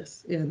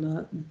process.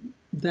 And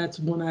that's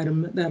one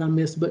item that I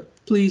missed,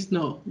 but please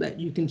know that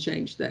you can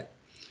change that.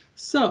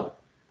 So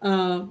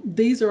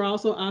these are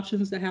also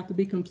options that have to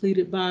be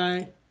completed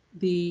by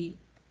the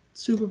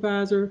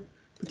supervisor.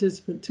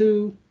 Participant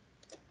 2,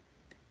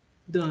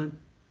 done.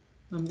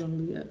 I'm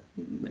going to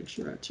make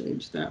sure I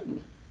change that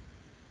one.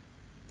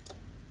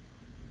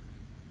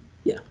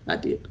 Yeah, I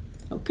did.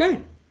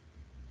 Okay.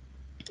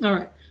 All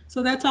right.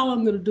 So that's all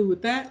I'm going to do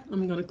with that.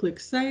 I'm going to click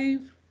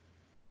save.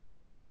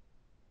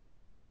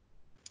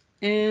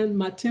 And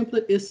my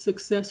template is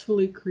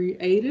successfully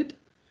created.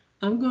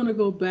 I'm going to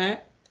go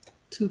back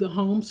to the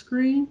home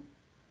screen.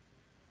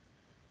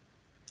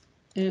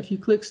 And if you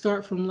click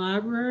start from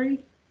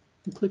library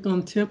and click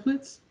on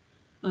templates,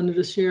 under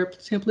the share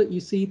template, you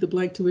see the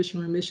blank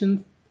tuition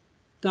remission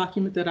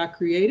document that I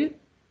created.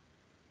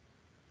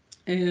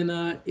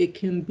 And it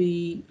can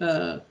be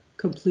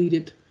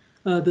completed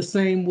the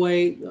same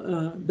way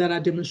that I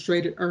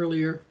demonstrated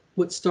earlier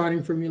with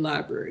starting from your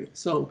library.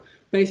 So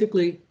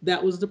basically,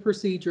 that was the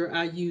procedure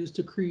I used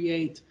to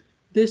create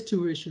this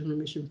tuition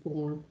remission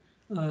form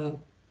that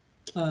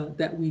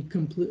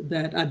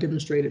I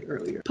demonstrated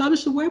earlier.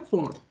 Publish a web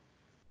form.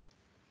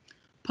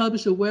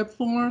 Publish a web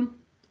form.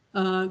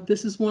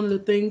 This is one of the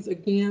things,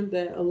 again,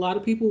 that a lot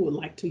of people would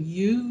like to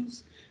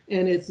use,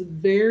 and it's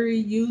very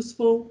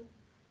useful.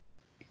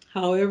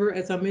 However,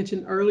 as I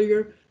mentioned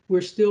earlier,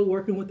 we're still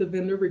working with the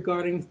vendor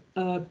regarding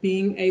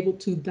being able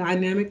to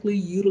dynamically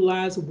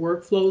utilize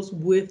workflows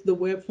with the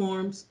web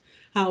forms.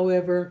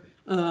 However,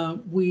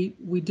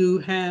 we do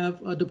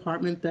have a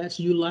department that's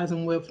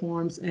utilizing web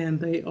forms, and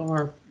they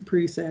are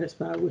pretty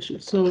satisfied with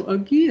it. So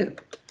again,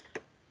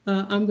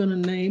 I'm going to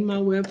name my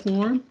web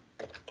form.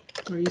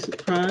 Are you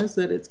surprised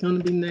that it's going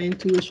to be named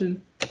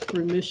tuition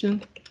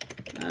remission?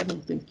 I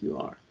don't think you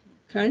are.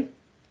 Okay.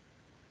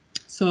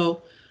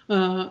 So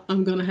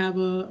I'm going to have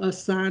a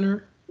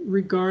signer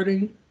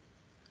regarding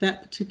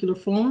that particular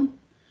form.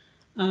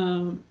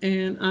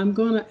 And I'm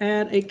going to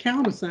add a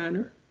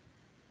countersigner.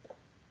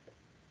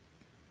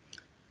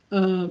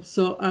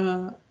 So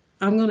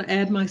I'm going to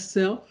add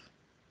myself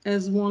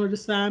as one of the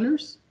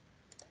signers,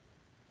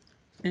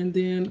 and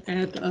then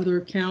add the other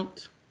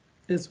account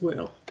as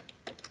well.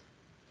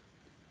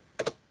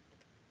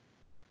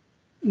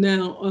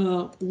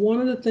 Now, one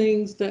of the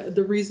things that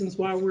the reasons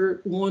why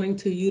we're wanting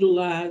to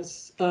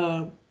utilize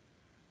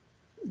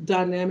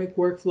dynamic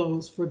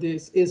workflows for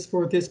this is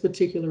for this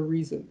particular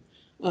reason.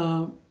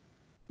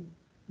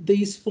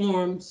 These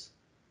forms,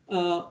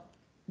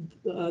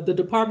 the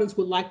departments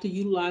would like to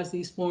utilize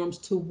these forms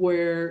to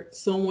where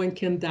someone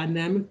can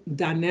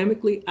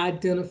dynamically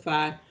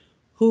identify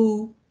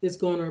who is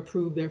going to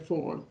approve their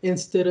form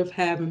instead of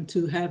having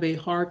to have a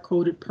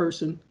hard-coded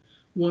person,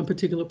 one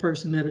particular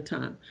person at a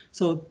time.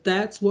 So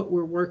that's what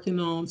we're working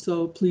on.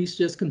 So please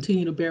just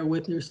continue to bear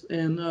with us,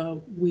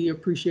 and we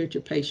appreciate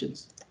your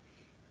patience.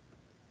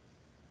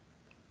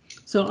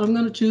 So I'm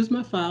going to choose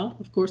my file.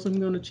 Of course, I'm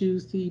going to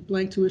choose the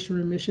blank tuition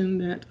remission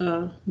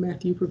that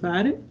Matthew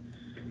provided.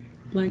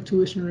 Blank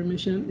tuition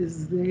remission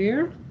is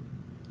there.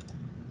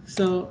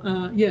 So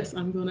yes,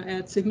 I'm going to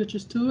add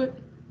signatures to it.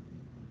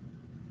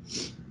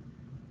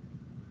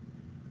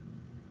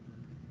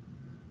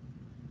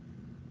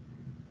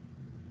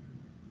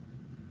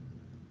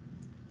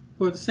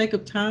 For the sake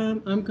of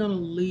time, I'm going to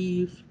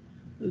leave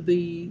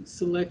the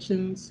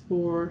selections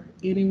for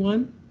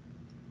anyone.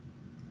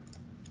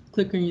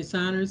 Click on your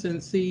signers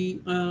and see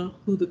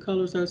who the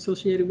colors are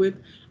associated with.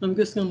 I'm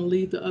just going to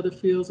leave the other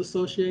fields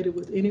associated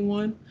with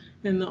anyone,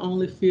 and the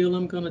only field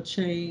I'm going to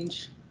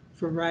change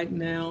for right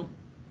now,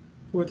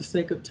 for the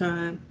sake of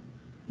time,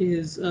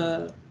 is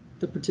the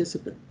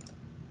participant.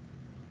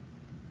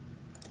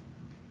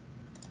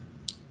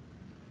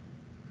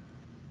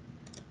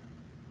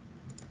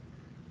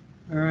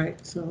 All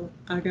right, so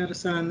I got to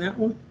sign that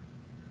one.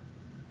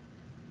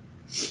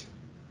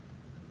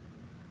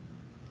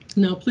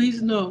 Now,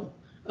 please know,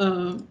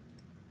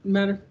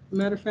 matter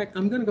of fact,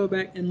 I'm going to go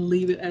back and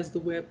leave it as the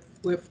web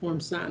form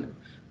signer.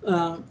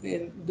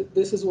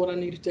 This is what I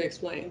needed to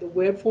explain. The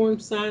web form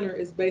signer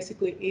is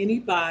basically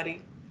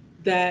anybody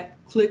that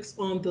clicks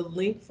on the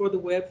link for the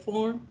web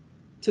form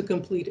to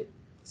complete it.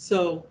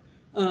 So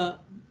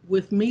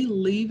with me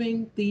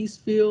leaving these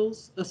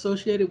fields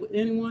associated with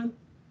anyone,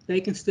 they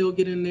can still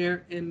get in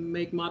there and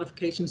make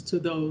modifications to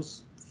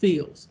those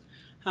fields.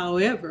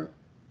 However,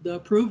 the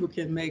approver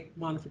can make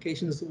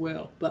modifications as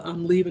well, but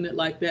I'm leaving it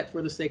like that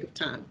for the sake of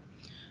time.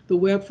 The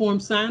web form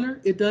signer,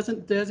 it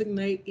doesn't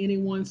designate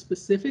anyone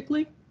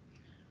specifically.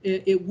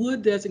 It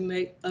would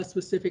designate a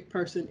specific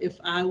person if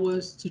I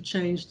was to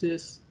change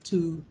this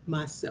to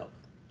myself,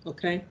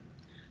 okay?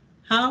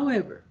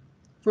 However,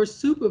 for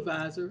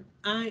supervisor,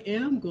 I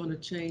am going to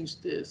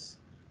change this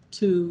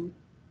to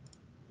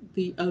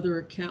the other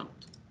account.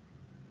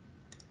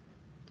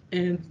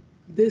 And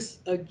this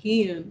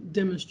again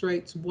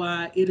demonstrates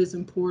why it is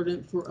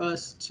important for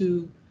us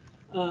to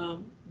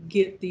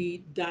get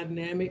the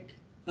dynamic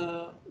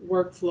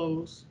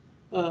workflows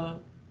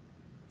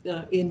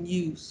in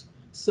use,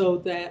 so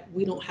that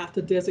we don't have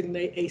to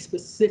designate a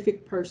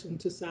specific person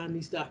to sign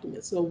these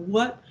documents. So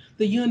what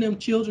the UNM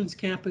Children's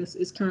Campus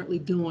is currently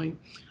doing,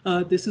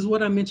 this is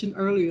what I mentioned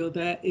earlier,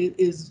 that it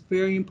is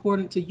very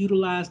important to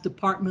utilize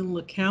departmental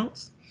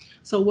accounts.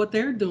 So what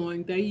they're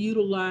doing, they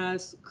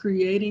utilize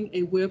creating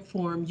a web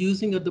form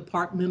using a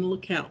departmental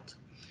account.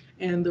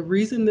 And the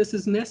reason this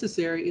is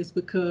necessary is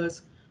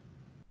because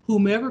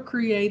whomever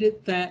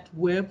created that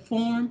web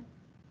form,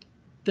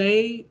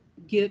 they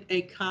get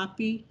a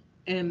copy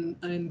and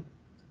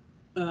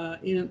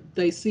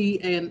they see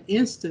an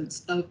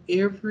instance of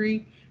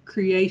every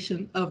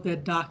creation of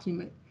that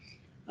document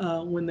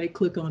when they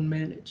click on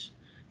manage.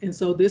 And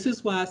so this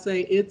is why I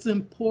say it's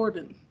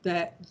important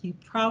that you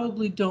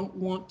probably don't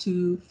want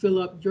to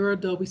fill up your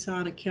Adobe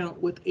Sign account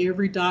with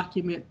every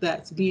document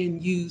that's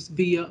being used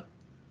via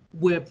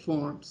web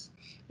forms.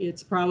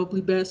 It's probably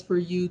best for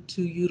you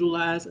to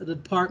utilize a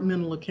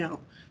departmental account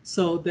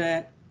so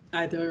that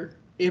either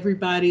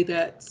everybody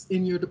that's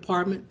in your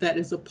department that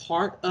is a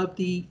part of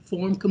the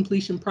form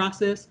completion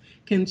process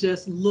can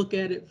just look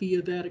at it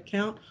via that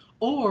account,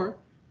 or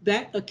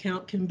that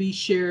account can be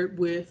shared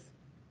with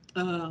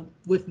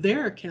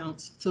their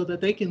accounts so that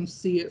they can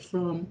see it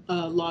from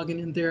logging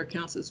in their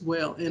accounts as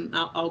well. And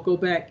I'll go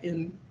back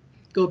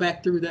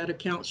through that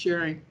account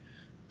sharing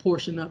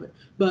portion of it.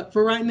 But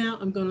for right now,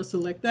 I'm going to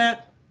select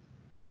that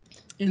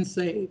and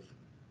save.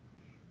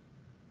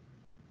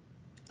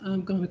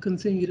 I'm going to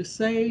continue to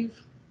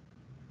save.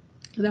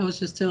 That was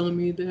just telling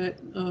me that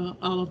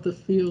all of the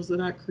fields that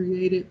I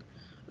created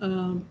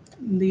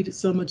needed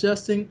some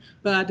adjusting,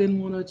 but I didn't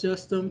want to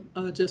adjust them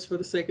just for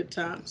the sake of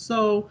time.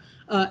 So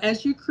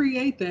as you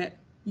create that,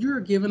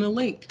 you're given a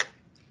link.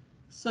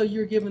 So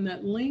you're given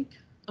that link.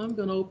 I'm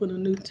going to open a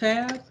new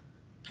tab,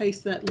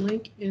 paste that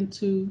link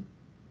into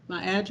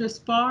my address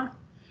bar,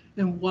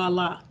 and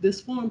voila,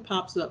 this form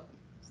pops up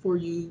for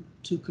you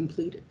to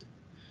complete it.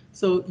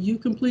 So you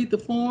complete the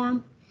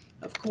form.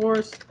 Of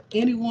course,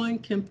 anyone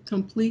can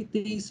complete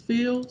these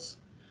fields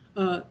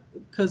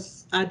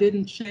because I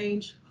didn't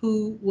change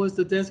who was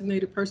the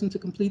designated person to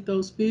complete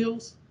those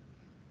fields.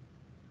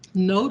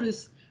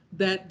 Notice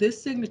that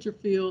this signature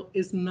field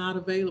is not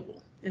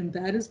available, and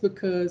that is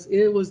because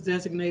it was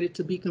designated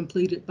to be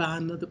completed by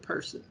another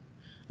person,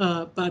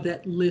 by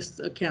that list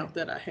account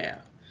that I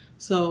have.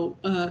 So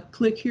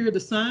click here to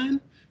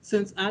sign.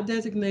 Since I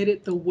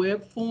designated the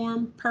web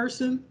form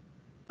person,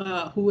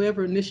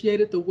 whoever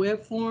initiated the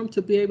web form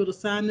to be able to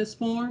sign this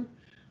form,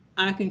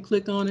 I can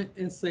click on it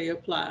and say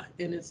apply,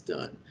 and it's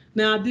done.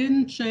 Now, I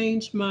didn't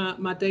change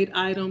my date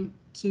item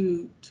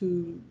to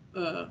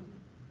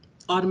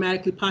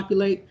automatically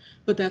populate,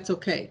 but that's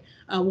okay.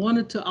 I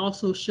wanted to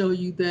also show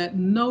you that,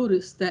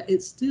 notice that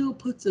it still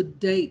puts a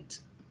date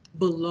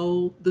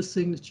below the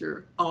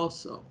signature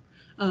also.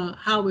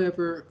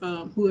 However,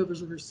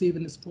 whoever's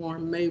receiving this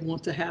form may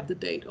want to have the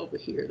date over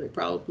here. They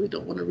probably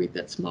don't want to read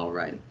that small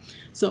writing.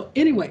 So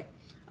anyway,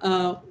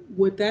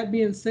 with that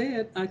being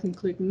said, I can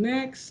click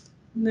next,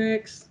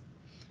 next.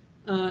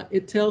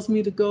 It tells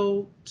me to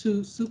go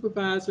to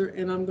supervisor,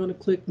 and I'm going to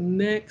click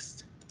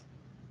next.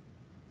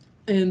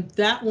 And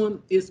that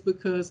one is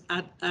because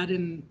I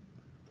didn't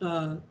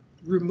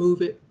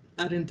remove it.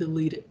 I didn't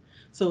delete it.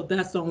 So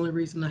that's the only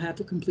reason I had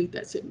to complete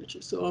that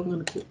signature. So I'm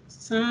going to click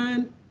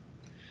sign.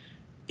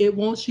 It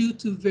wants you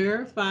to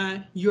verify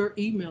your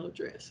email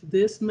address.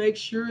 This makes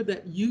sure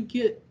that you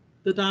get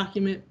the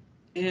document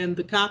and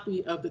the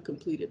copy of the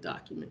completed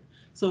document.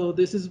 So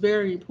this is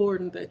very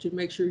important that you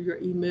make sure your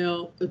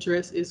email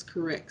address is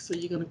correct. So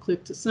you're going to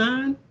click to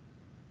sign.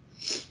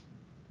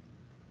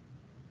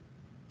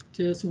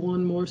 Just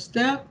one more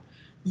step.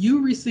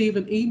 You receive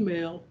an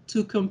email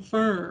to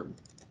confirm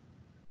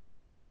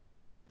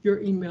your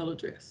email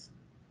address.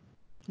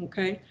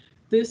 Okay,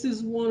 this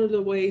is one of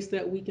the ways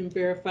that we can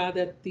verify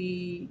that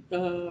the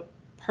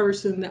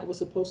person that was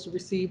supposed to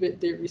receive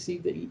it did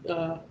receive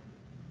the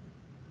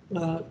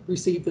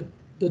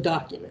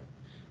document.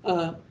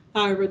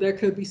 However, there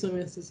could be some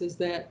instances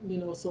that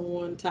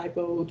someone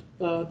typoed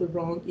the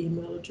wrong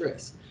email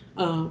address.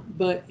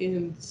 But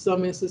in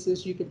some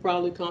instances, you could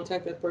probably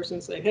contact that person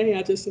and say, hey,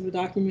 I just sent a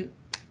document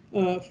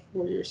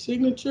for your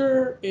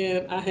signature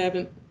and I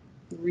haven't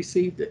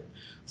received it.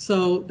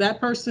 So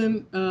that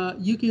person,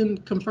 you can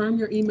confirm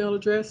your email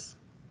address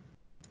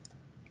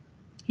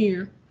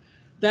here.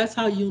 That's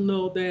how you'll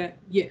know that,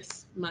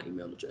 yes, my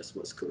email address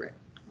was correct.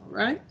 All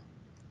right.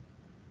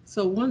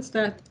 So once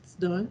that's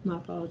done, my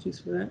apologies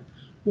for that.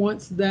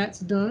 Once that's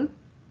done,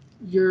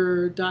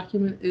 your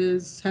document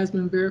has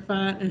been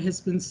verified and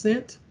has been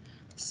sent.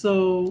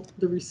 So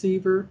the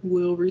receiver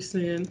will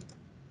receive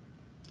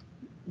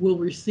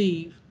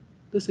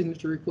the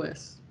signature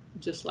request,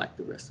 just like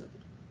the rest of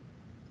it.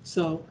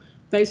 So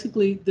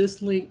basically,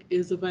 this link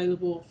is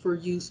available for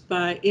use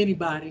by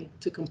anybody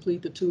to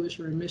complete the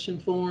tuition remission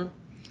form.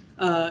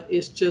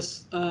 It's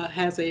just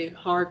has a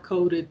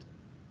hard-coded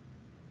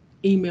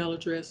email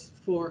address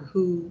for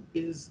who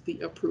is the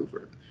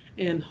approver.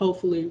 And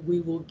hopefully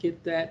we will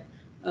get that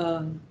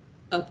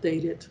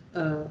updated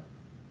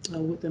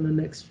within the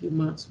next few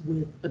months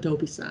with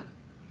Adobe Sign.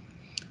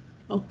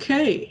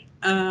 Okay,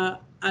 I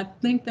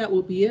think that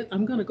will be it.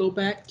 I'm going to go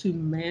back to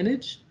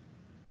manage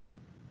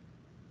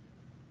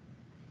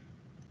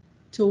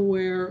to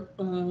where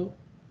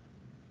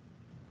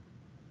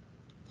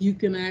you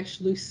can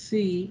actually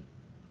see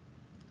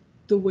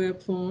the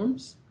web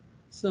forms.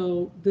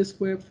 So this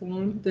web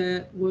form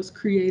that was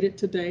created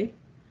today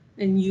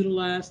and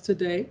utilized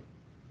today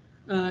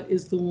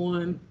is the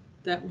one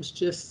that was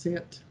just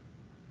sent.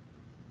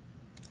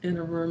 And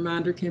a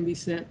reminder can be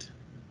sent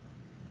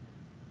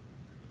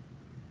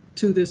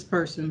to this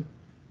person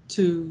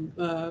to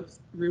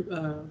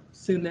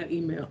send that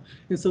email.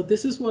 And so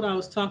this is what I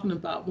was talking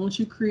about. Once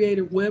you create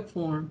a web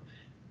form,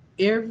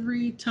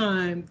 every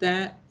time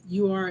that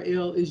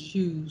URL is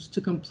used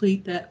to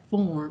complete that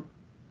form,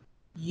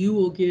 you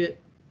will get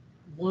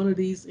one of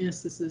these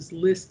instances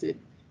listed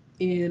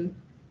in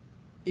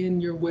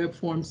your web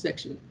form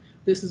section.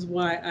 This is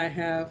why I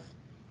have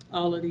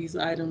all of these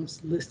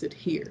items listed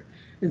here.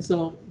 And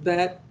so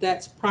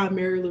that's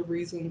primarily the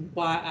reason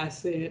why I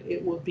said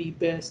it would be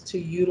best to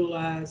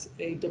utilize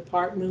a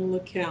departmental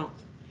account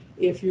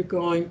if you're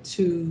going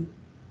to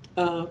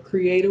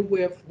create a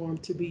web form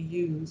to be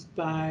used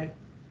by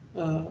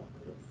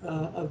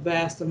a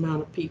vast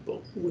amount of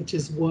people, which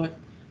is what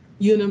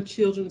UNM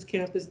Children's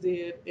Campus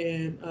did,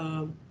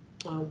 and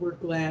we're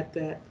glad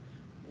that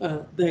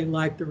they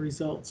like the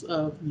results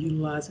of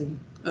utilizing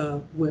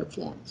web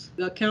forms.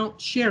 The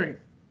account sharing.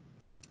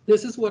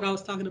 This is what I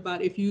was talking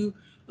about. If you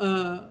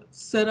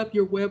set up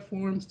your web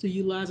forms to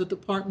utilize a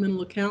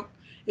departmental account,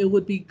 it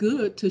would be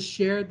good to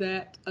share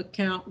that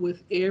account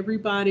with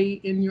everybody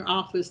in your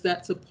office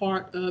that's a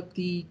part of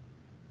the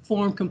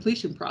form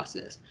completion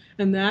process.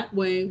 And that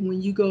way,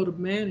 when you go to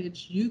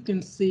manage, you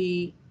can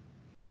see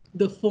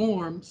the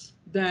forms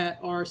that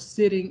are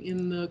sitting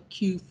in the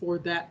queue for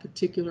that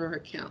particular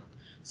account.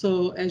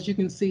 So as you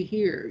can see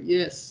here,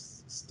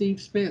 yes, Steve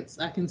Spence,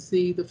 I can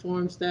see the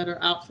forms that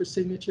are out for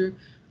signature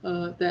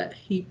that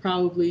he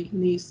probably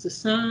needs to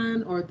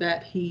sign, or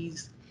that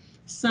he's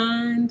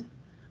signed,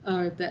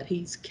 or that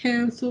he's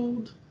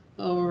canceled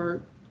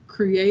or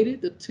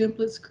created, the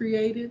templates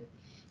created,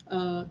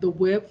 the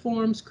web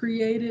forms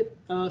created,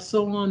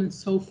 so on and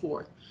so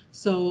forth.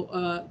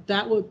 So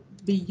that would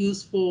be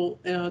useful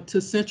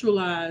to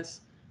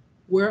centralize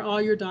where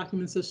all your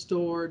documents are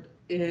stored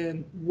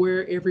and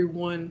where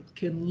everyone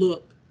can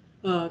look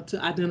to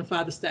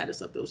identify the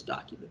status of those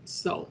documents.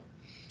 So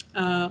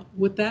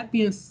with that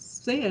being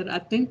said, I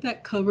think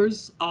that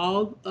covers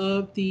all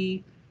of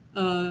the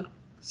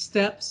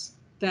steps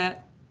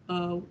that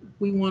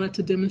we wanted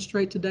to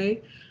demonstrate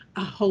today.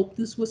 I hope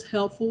this was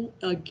helpful.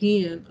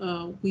 Again,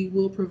 we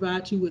will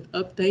provide you with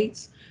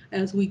updates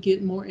as we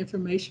get more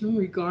information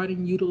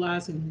regarding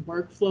utilizing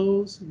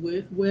workflows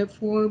with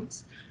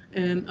Webforms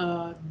and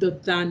the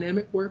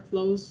dynamic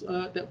workflows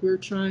that we're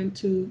trying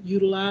to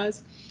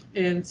utilize.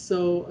 And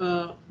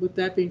so with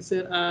that being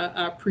said,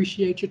 I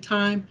appreciate your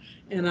time,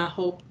 and I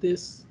hope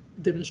this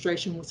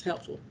demonstration was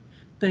helpful.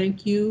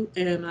 Thank you,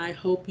 and I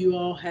hope you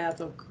all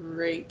have a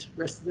great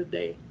rest of the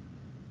day.